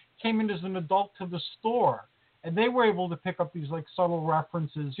games came in as an adult to the store. And they were able to pick up these like subtle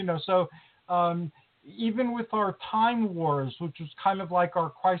references, So even with our Time Wars, which was kind of like our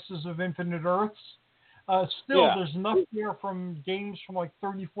Crisis of Infinite Earths, there's enough there from games from like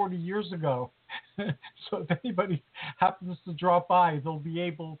 30, 40 years ago. So if anybody happens to drop by, they'll be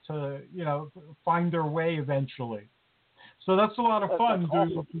able to, find their way eventually. So that's a lot of fun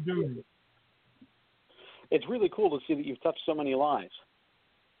doing what you're doing. It's really cool to see that you've touched so many lives.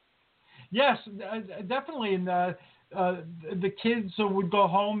 Yes, definitely. And the kids would go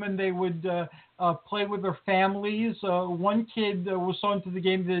home and they would play with their families. One kid was so into the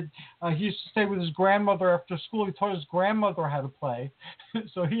game that he used to stay with his grandmother after school. He taught his grandmother how to play.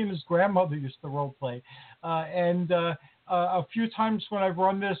 So he and his grandmother used to role play. And a few times when I've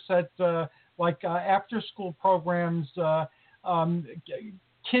run this at after school programs,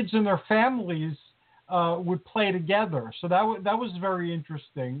 kids and their families would play together. So that was very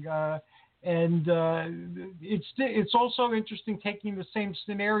interesting. And it's also interesting taking the same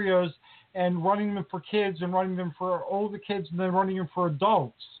scenarios and running them for kids and running them for older kids and then running them for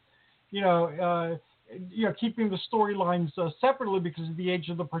adults. Keeping the storylines separately because of the age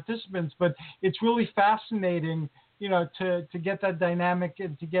of the participants. But it's really fascinating, to get that dynamic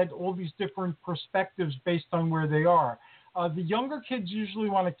and to get all these different perspectives based on where they are. The younger kids usually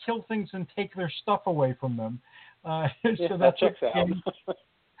want to kill things and take their stuff away from them. So that checks out.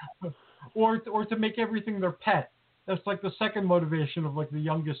 Or to make everything their pet. That's like the second motivation of like the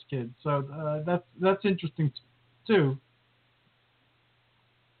youngest kids. So that's interesting too.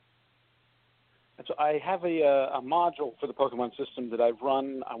 So I have a module for the Pokemon system that I've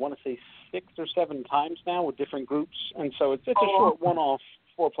run, I want to say 6 or 7 times now with different groups, and so it's a short one-off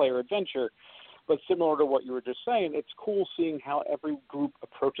 4-player adventure. But similar to what you were just saying, it's cool seeing how every group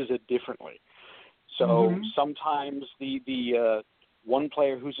approaches it differently. So sometimes the one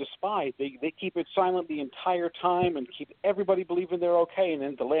player who's a spy, they keep it silent the entire time and keep everybody believing they're okay, and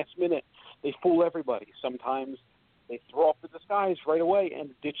then at the last minute they fool everybody. Sometimes they throw off the disguise right away and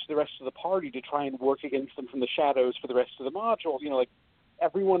ditch the rest of the party to try and work against them from the shadows for the rest of the module. You know, like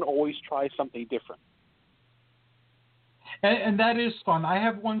everyone always tries something different. And that is fun. I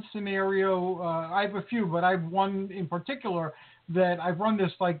have one scenario, I have a few, but I have one in particular that I've run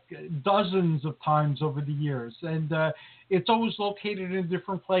this like dozens of times over the years. And it's always located in a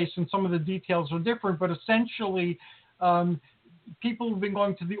different place, and some of the details are different. But essentially, people have been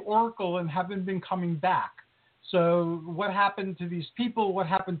going to the Oracle and haven't been coming back. So what happened to these people? What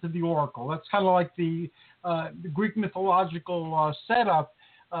happened to the Oracle? That's kind of like the Greek mythological setup.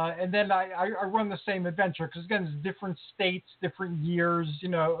 And then I run the same adventure because, again, it's different states, different years, you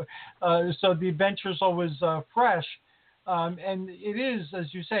know, so the adventure's always fresh. And it is,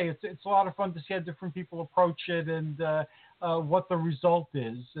 as you say, it's a lot of fun to see how different people approach it and what the result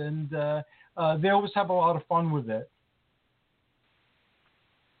is. And they always have a lot of fun with it.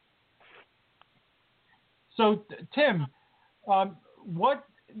 So, Tim, what,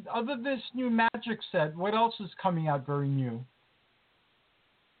 other than this new Magic set, what else is coming out very new?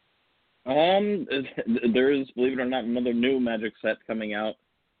 There is, believe it or not, another new Magic set coming out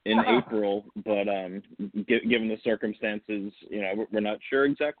in April, but given the circumstances, you know, we're not sure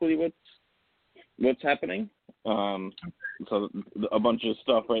exactly what's happening. So a bunch of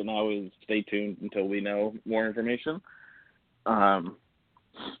stuff right now is stay tuned until we know more information.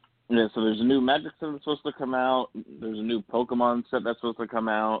 Yeah, so there's a new Magic set that's supposed to come out. There's a new Pokemon set that's supposed to come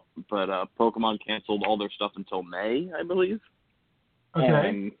out, but Pokemon canceled all their stuff until May, I believe.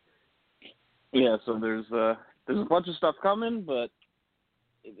 Okay. Yeah, so there's a bunch of stuff coming, but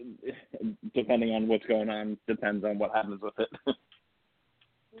depending on what's going on, depends on what happens with it.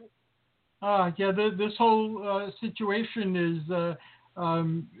 Yeah, this whole situation is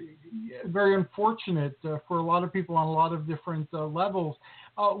very unfortunate for a lot of people on a lot of different levels.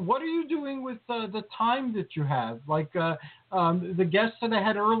 What are you doing with the time that you have? Like the guests that I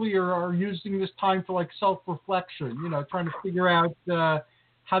had earlier are using this time for like self-reflection, you know, trying to figure out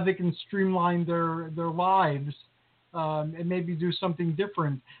how they can streamline their lives and maybe do something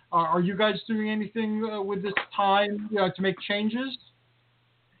different. Are you guys doing anything with this time, you know, to make changes?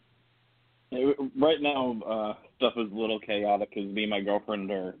 Right now, stuff is a little chaotic because me and my girlfriend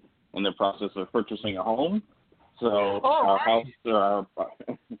are in the process of purchasing a home. So our house, our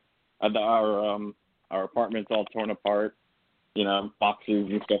apartment's all torn apart, you know, boxes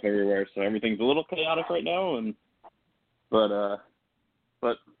and stuff everywhere. So everything's a little chaotic right now, but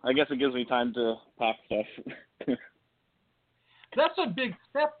I guess it gives me time to pack stuff. That's a big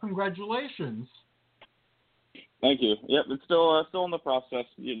step. Congratulations. Thank you. Yep, it's still in the process.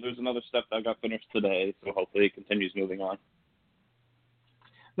 There's another step that got finished today, so hopefully it continues moving on.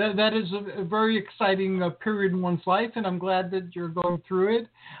 That is a very exciting period in one's life, and I'm glad that you're going through it.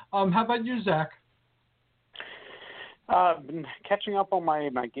 How about you, Zach? Been catching up on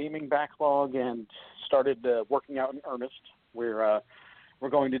my gaming backlog and started working out in earnest. We're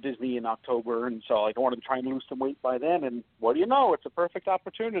going to Disney in October, and so I wanted to try and lose some weight by then. And what do you know? It's a perfect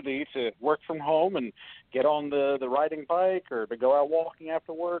opportunity to work from home and get on the riding bike or to go out walking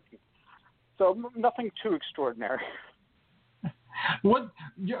after work. So nothing too extraordinary.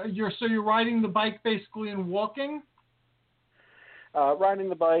 You're riding the bike basically and walking? Riding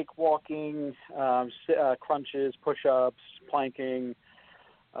the bike, walking, crunches, push-ups, planking.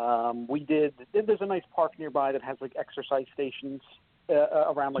 There's a nice park nearby that has like exercise stations.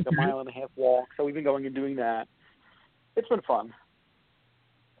 Around like a mile and a half walk. So we've been going and doing that. It's been fun.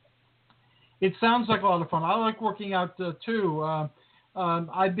 It sounds like a lot of fun. I like working out too.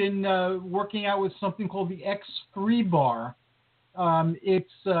 I've been working out with something called the X3 bar.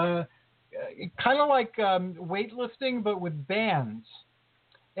 It's kind of like weightlifting, but with bands.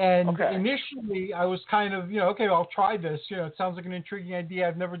 And initially I was kind of, okay, I'll try this. It sounds like an intriguing idea.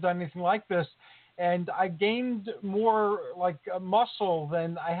 I've never done anything like this. And I gained more like muscle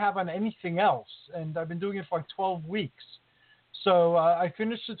than I have on anything else. And I've been doing it for like 12 weeks. So I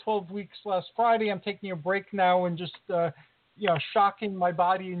finished the 12 weeks last Friday. I'm taking a break now and just, shocking my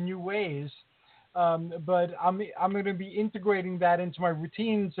body in new ways. But I'm going to be integrating that into my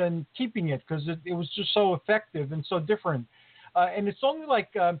routines and keeping it because it was just so effective and so different. And it's only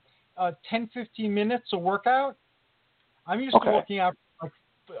like 10, 15 minutes a workout. I'm used to working out like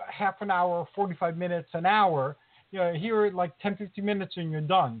half an hour, 45 minutes, an hour. Here at like 10, 15 minutes and you're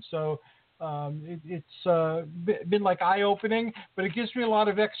done. So It's been like eye-opening, but it gives me a lot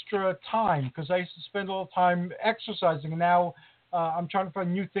of extra time because I used to spend all the time exercising, and now I'm trying to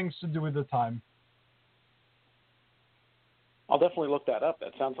find new things to do with the time. I'll definitely look that up.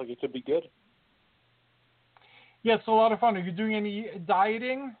 That sounds like it could be good. Yeah, it's a lot of fun. Are you doing any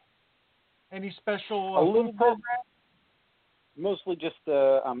dieting? Any special food program? Mostly just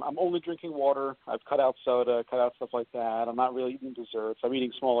I'm only drinking water. I've cut out soda, cut out stuff like that. I'm not really eating desserts. I'm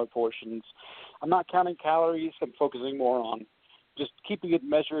eating smaller portions. I'm not counting calories. I'm focusing more on just keeping it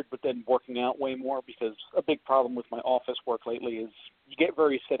measured, but then working out way more, because a big problem with my office work lately is you get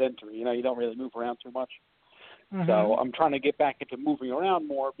very sedentary. You don't really move around too much. Mm-hmm. So I'm trying to get back into moving around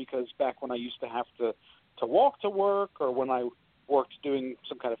more, because back when I used to have to walk to work, or when I worked doing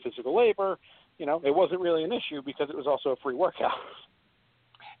some kind of physical labor, it wasn't really an issue because it was also a free workout.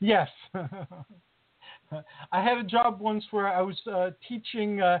 Yes. I had a job once where I was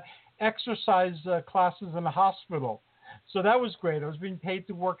teaching exercise classes in a hospital. So that was great. I was being paid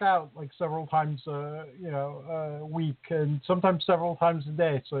to work out like several times a week, and sometimes several times a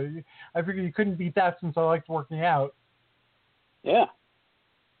day. So I figured you couldn't beat that, since I liked working out. Yeah.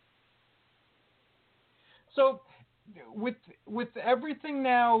 So with everything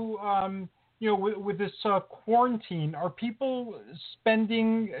now, with this quarantine, are people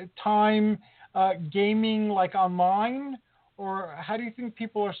spending time gaming like online, or how do you think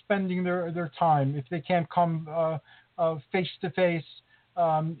people are spending their time if they can't come face to face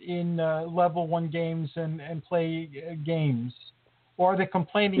in level 1 games and play games, or are they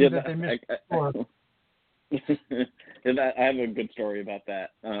complaining that they missed the score? I have a good story about that.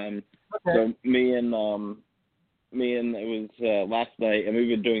 Okay. So me and it was last night, and we've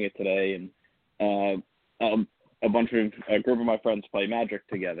been doing it today, and a group of my friends play Magic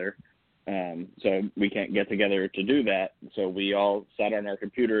together, so we can't get together to do that. So we all sat on our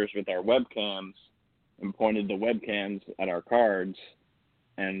computers with our webcams and pointed the webcams at our cards,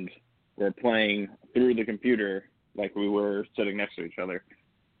 and we're playing through the computer like we were sitting next to each other.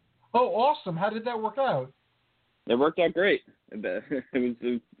 Oh, awesome! How did that work out? It worked out great.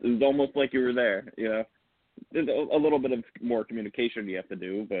 It was almost like you were there. There's a little bit of more communication you have to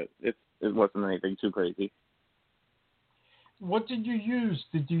do, but it wasn't anything too crazy. What did you use?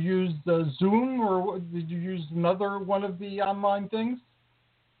 Did you use the Zoom, or did you use another one of the online things?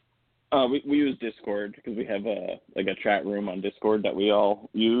 We use Discord, because we have a chat room on Discord that we all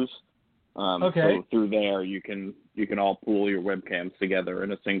use. Okay. So through there, you can all pool your webcams together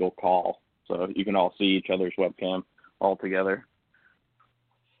in a single call, so you can all see each other's webcam all together.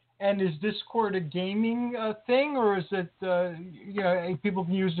 And is Discord a gaming thing, or is it people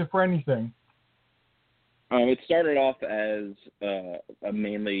can use it for anything? It started off as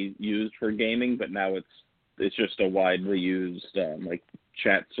mainly used for gaming, but now it's just a widely used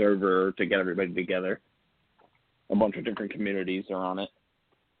chat server to get everybody together. A bunch of different communities are on it.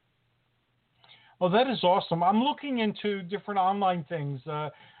 Oh, that is awesome. I'm looking into different online things.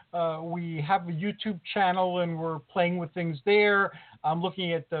 We have a YouTube channel, and we're playing with things there. I'm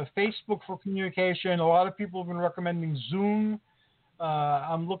looking at Facebook for communication. A lot of people have been recommending Zoom.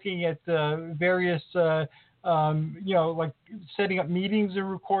 I'm looking at various, like setting up meetings and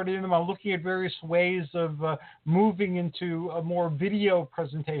recording them. I'm looking at various ways of moving into a more video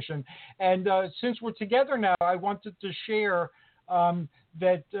presentation. And since we're together now, I wanted to share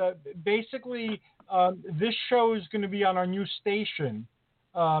that basically this show is going to be on our new station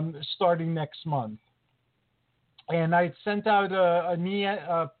starting next month. And I sent out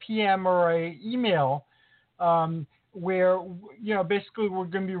a PM or a email where, basically we're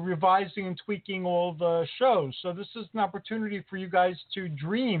going to be revising and tweaking all the shows. So this is an opportunity for you guys to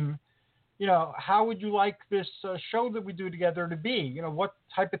dream, how would you like this show that we do together to be? What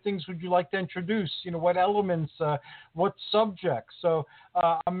type of things would you like to introduce? What elements, what subjects? So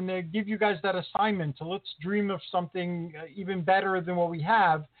I'm going to give you guys that assignment to let's dream of something even better than what we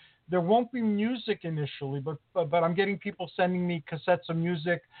have. There won't be music initially, but I'm getting people sending me cassettes of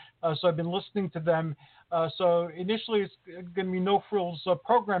music, so I've been listening to them. So initially it's going to be no frills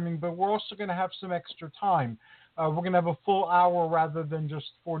programming, but we're also going to have some extra time. We're going to have a full hour rather than just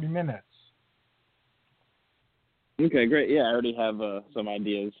 40 minutes. Okay, great. Yeah, I already have some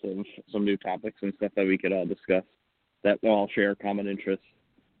ideas of some new topics and stuff that we could all discuss that all share common interests.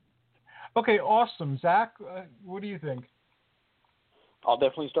 Okay, awesome. Zach, what do you think? I'll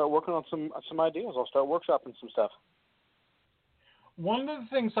definitely start working on some ideas. I'll start workshopping some stuff. One of the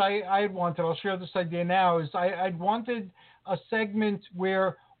things I wanted, I'll share this idea now, is I'd wanted a segment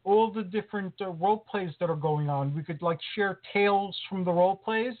where all the different role plays that are going on, we could share tales from the role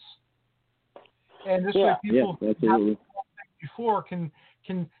plays. And this way people who haven't before can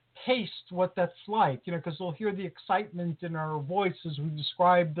taste what that's like, because they'll hear the excitement in our voice as we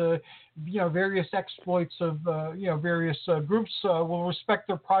describe the, various exploits of, various groups. Will respect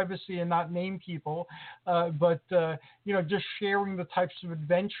their privacy and not name people, but just sharing the types of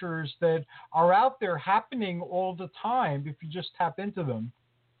adventures that are out there happening all the time if you just tap into them.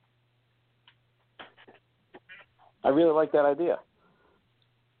 I really like that idea.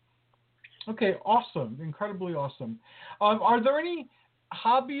 Okay, awesome, incredibly awesome. Are there any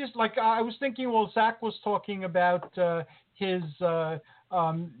hobbies? Like I was thinking, well, Zach was talking about his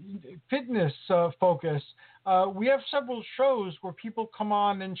fitness focus. We have several shows where people come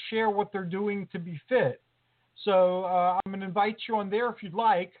on and share what they're doing to be fit. So I'm going to invite you on there if you'd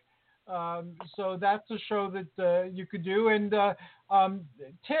like. So that's a show that you could do. And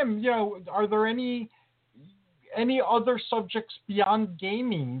Tim, are there any other subjects beyond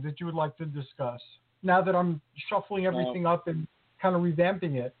gaming that you would like to discuss? Now that I'm shuffling everything up and kind of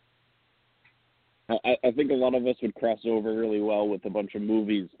revamping it. I think a lot of us would cross over really well with a bunch of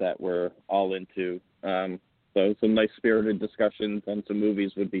movies that we're all into. So some nice spirited discussions on some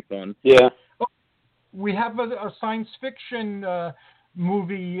movies would be fun. Yeah. We have a science fiction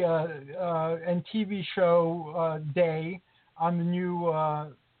movie and TV show day on the new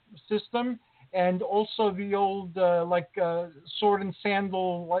system, and also the old sword and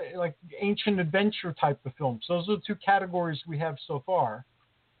sandal, like ancient adventure type of films. Those are the two categories we have so far.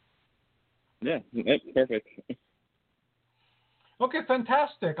 Yeah, that's perfect. Okay,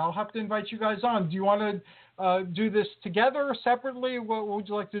 fantastic. I'll have to invite you guys on. Do you want to do this together or separately? What would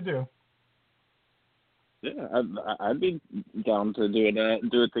you like to do? Yeah, I'd be down to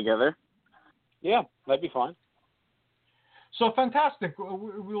do it together. Yeah, that'd be fine. So fantastic.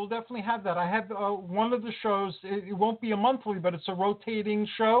 We will definitely have that. I have one of the shows. It won't be a monthly, but it's a rotating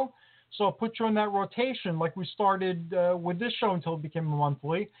show. So I'll put you on that rotation like we started with this show until it became a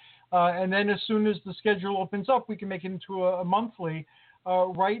monthly. And then as soon as the schedule opens up, we can make it into a monthly.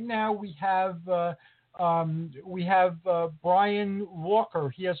 Right now we have Brian Walker.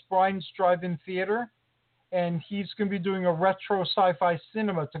 He has Brian's Drive-In Theater. And he's going to be doing a retro sci-fi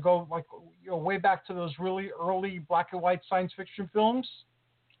cinema to go way back to those really early black and white science fiction films.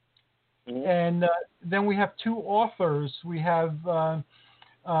 Mm-hmm. And then we have two authors. We have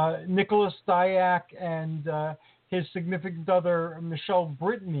Nicholas Dyack and his significant other, Michelle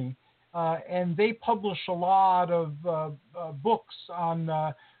Brittany. And they publish a lot of books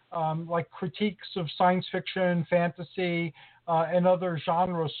on critiques of science fiction, fantasy, and other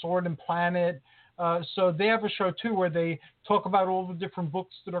genres, Sword and Planet. So they have a show too where they talk about all the different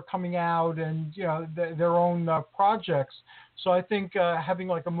books that are coming out and their own projects. So I think having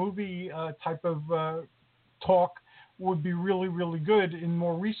like a movie type of talk would be really, really good in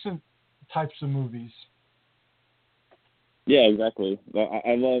more recent types of movies. Yeah, exactly.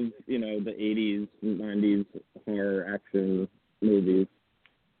 I love the 80s and 90s horror action movies.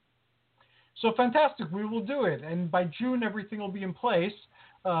 So fantastic. We will do it, and by June everything will be in place.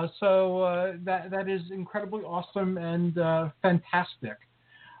 So that is incredibly awesome and fantastic.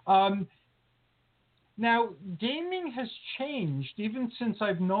 Now, gaming has changed even since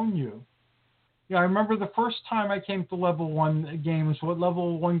I've known you. I remember the first time I came to Level 1 Games, what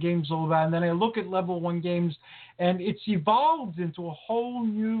Level 1 Games is all about, and then I look at Level 1 Games, and it's evolved into a whole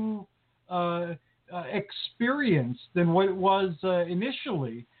new experience than what it was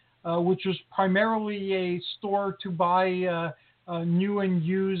initially, which was primarily a store to buy new and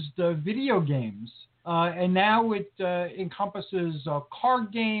used video games. And now it encompasses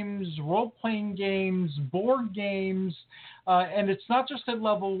card games, role-playing games, board games, and it's not just at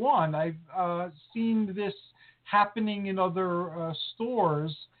Level 1. I've seen this happening in other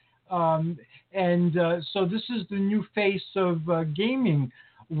stores. So this is the new face of gaming.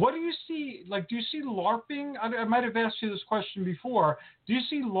 What do you see? Do you see LARPing? I might have asked you this question before. Do you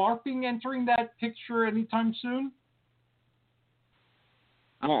see LARPing entering that picture anytime soon?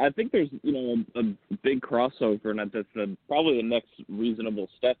 I think there's, a big crossover, and that's probably the next reasonable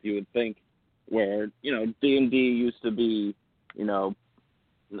step, you would think, where, D&D used to be, I don't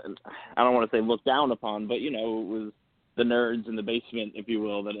want to say looked down upon, but, it was the nerds in the basement, if you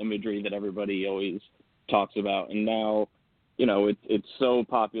will, that imagery that everybody always talks about. And now, it's so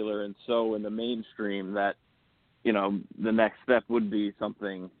popular and so in the mainstream that, the next step would be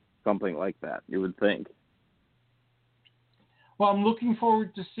something like that, you would think. Well, I'm looking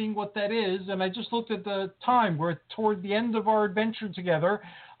forward to seeing what that is, and I just looked at the time. We're toward the end of our adventure together.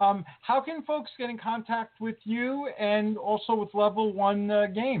 How can folks get in contact with you and also with Level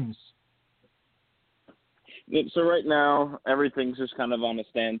 1 Games? So right now, everything's just kind of on a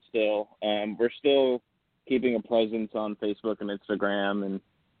standstill. We're still keeping a presence on Facebook and Instagram and,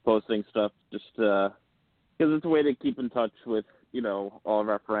 posting stuff just because it's a way to keep in touch with, all of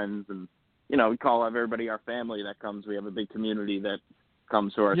our friends. And, we call everybody our family that comes. We have a big community that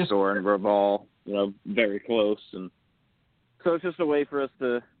comes to our store, and we're all, very close. And so it's just a way for us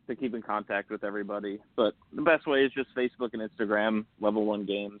to keep in contact with everybody. But the best way is just Facebook and Instagram, Level 1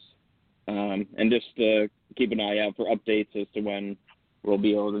 Games. And just keep an eye out for updates as to when we'll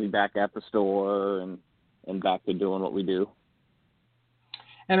be able to be back at the store and back to doing what we do.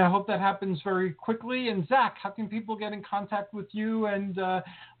 And I hope that happens very quickly. And Zach, how can people get in contact with you and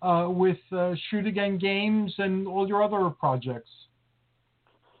with Shoot Again Games and all your other projects?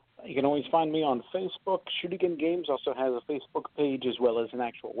 You can always find me on Facebook. Shoot Again Games also has a Facebook page as well as an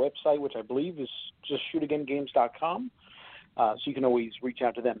actual website, which I believe is just shootagaingames.com. So you can always reach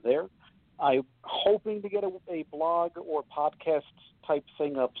out to them there. I'm hoping to get a blog or podcast type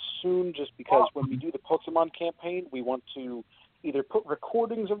thing up soon, just because when we do the Pokemon campaign, we want to either put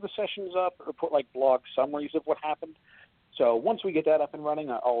recordings of the sessions up or put blog summaries of what happened. So once we get that up and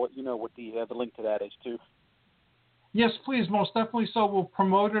running, I'll let you know what the link to that is too. Yes, please, most definitely. So we'll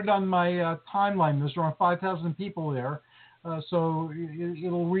promote it on my timeline. There's around 5,000 people there. So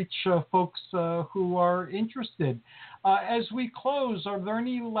it'll reach folks who are interested. As we close, are there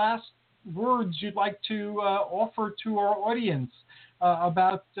any last words you'd like to offer to our audience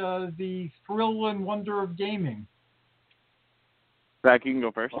about the thrill and wonder of gaming? Zach, you can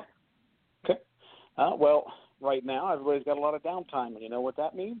go first. Okay. Well, right now everybody's got a lot of downtime, and you know what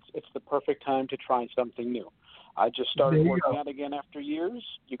that means? It's the perfect time to try something new. I just started working out again after years.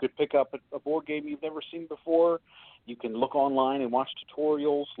 You could pick up a board game you've never seen before. You can look online and watch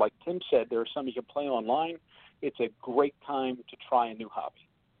tutorials. Like Tim said, there are some you can play online. It's a great time to try a new hobby.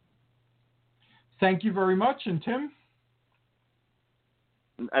 Thank you very much. And Tim?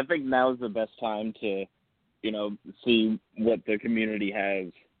 I think now is the best time to, see what the community has.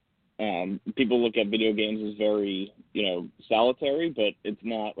 People look at video games as very, solitary, but it's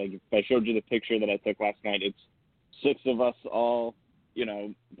not. Like, if I showed you the picture that I took last night, it's 6 of us all,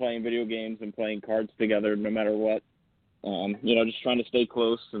 playing video games and playing cards together no matter what. Just trying to stay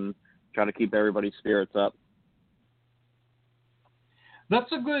close and try to keep everybody's spirits up.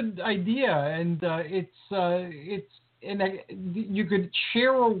 That's a good idea, and you could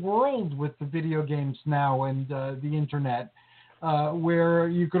share a world with the video games now and the internet, where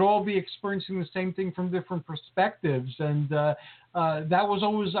you could all be experiencing the same thing from different perspectives. And that was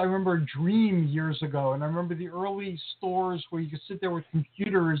always, I remember, a dream years ago. And I remember the early stores where you could sit there with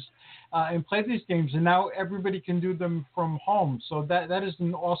computers and play these games. And now everybody can do them from home. So that is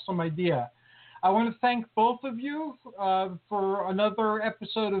an awesome idea. I want to thank both of you for another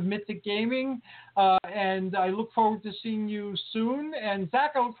episode of Mythic Gaming. And I look forward to seeing you soon. And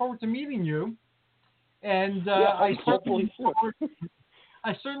Zach, I look forward to meeting you. And I certainly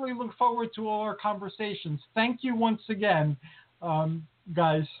look forward to all our conversations. Thank you once again,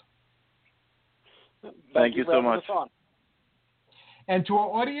 guys. Thank you so much. And to our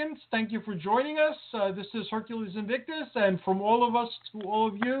audience, thank you for joining us. This is Hercules Invictus, and from all of us to all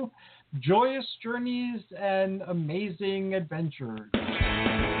of you, joyous journeys and amazing adventures.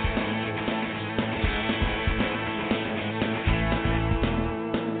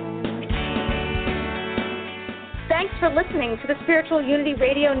 Thanks for listening to the Spiritual Unity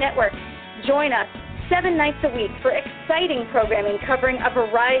Radio Network. Join us 7 nights a week for exciting programming covering a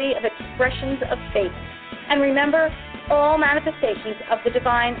variety of expressions of faith. And remember, all manifestations of the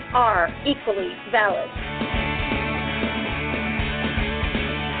divine are equally valid.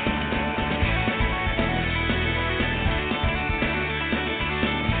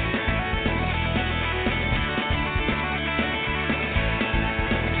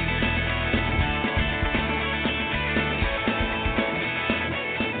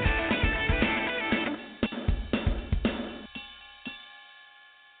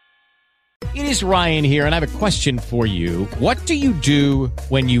 It is Ryan here, and I have a question for you. What do you do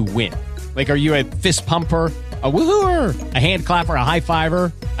when you win? Like, are you a fist pumper, a woohooer, a hand clapper, a high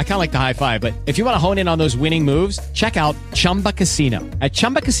fiver? I kind of like the high five, but if you want to hone in on those winning moves, check out Chumba Casino. At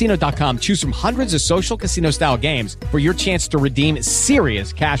ChumbaCasino.com, choose from hundreds of social casino-style games for your chance to redeem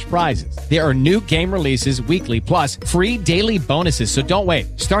serious cash prizes. There are new game releases weekly, plus free daily bonuses, so don't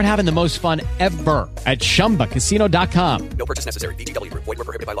wait. Start having the most fun ever at ChumbaCasino.com. No purchase necessary. VGW Group. Void where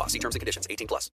prohibited by law. See terms and conditions. 18+.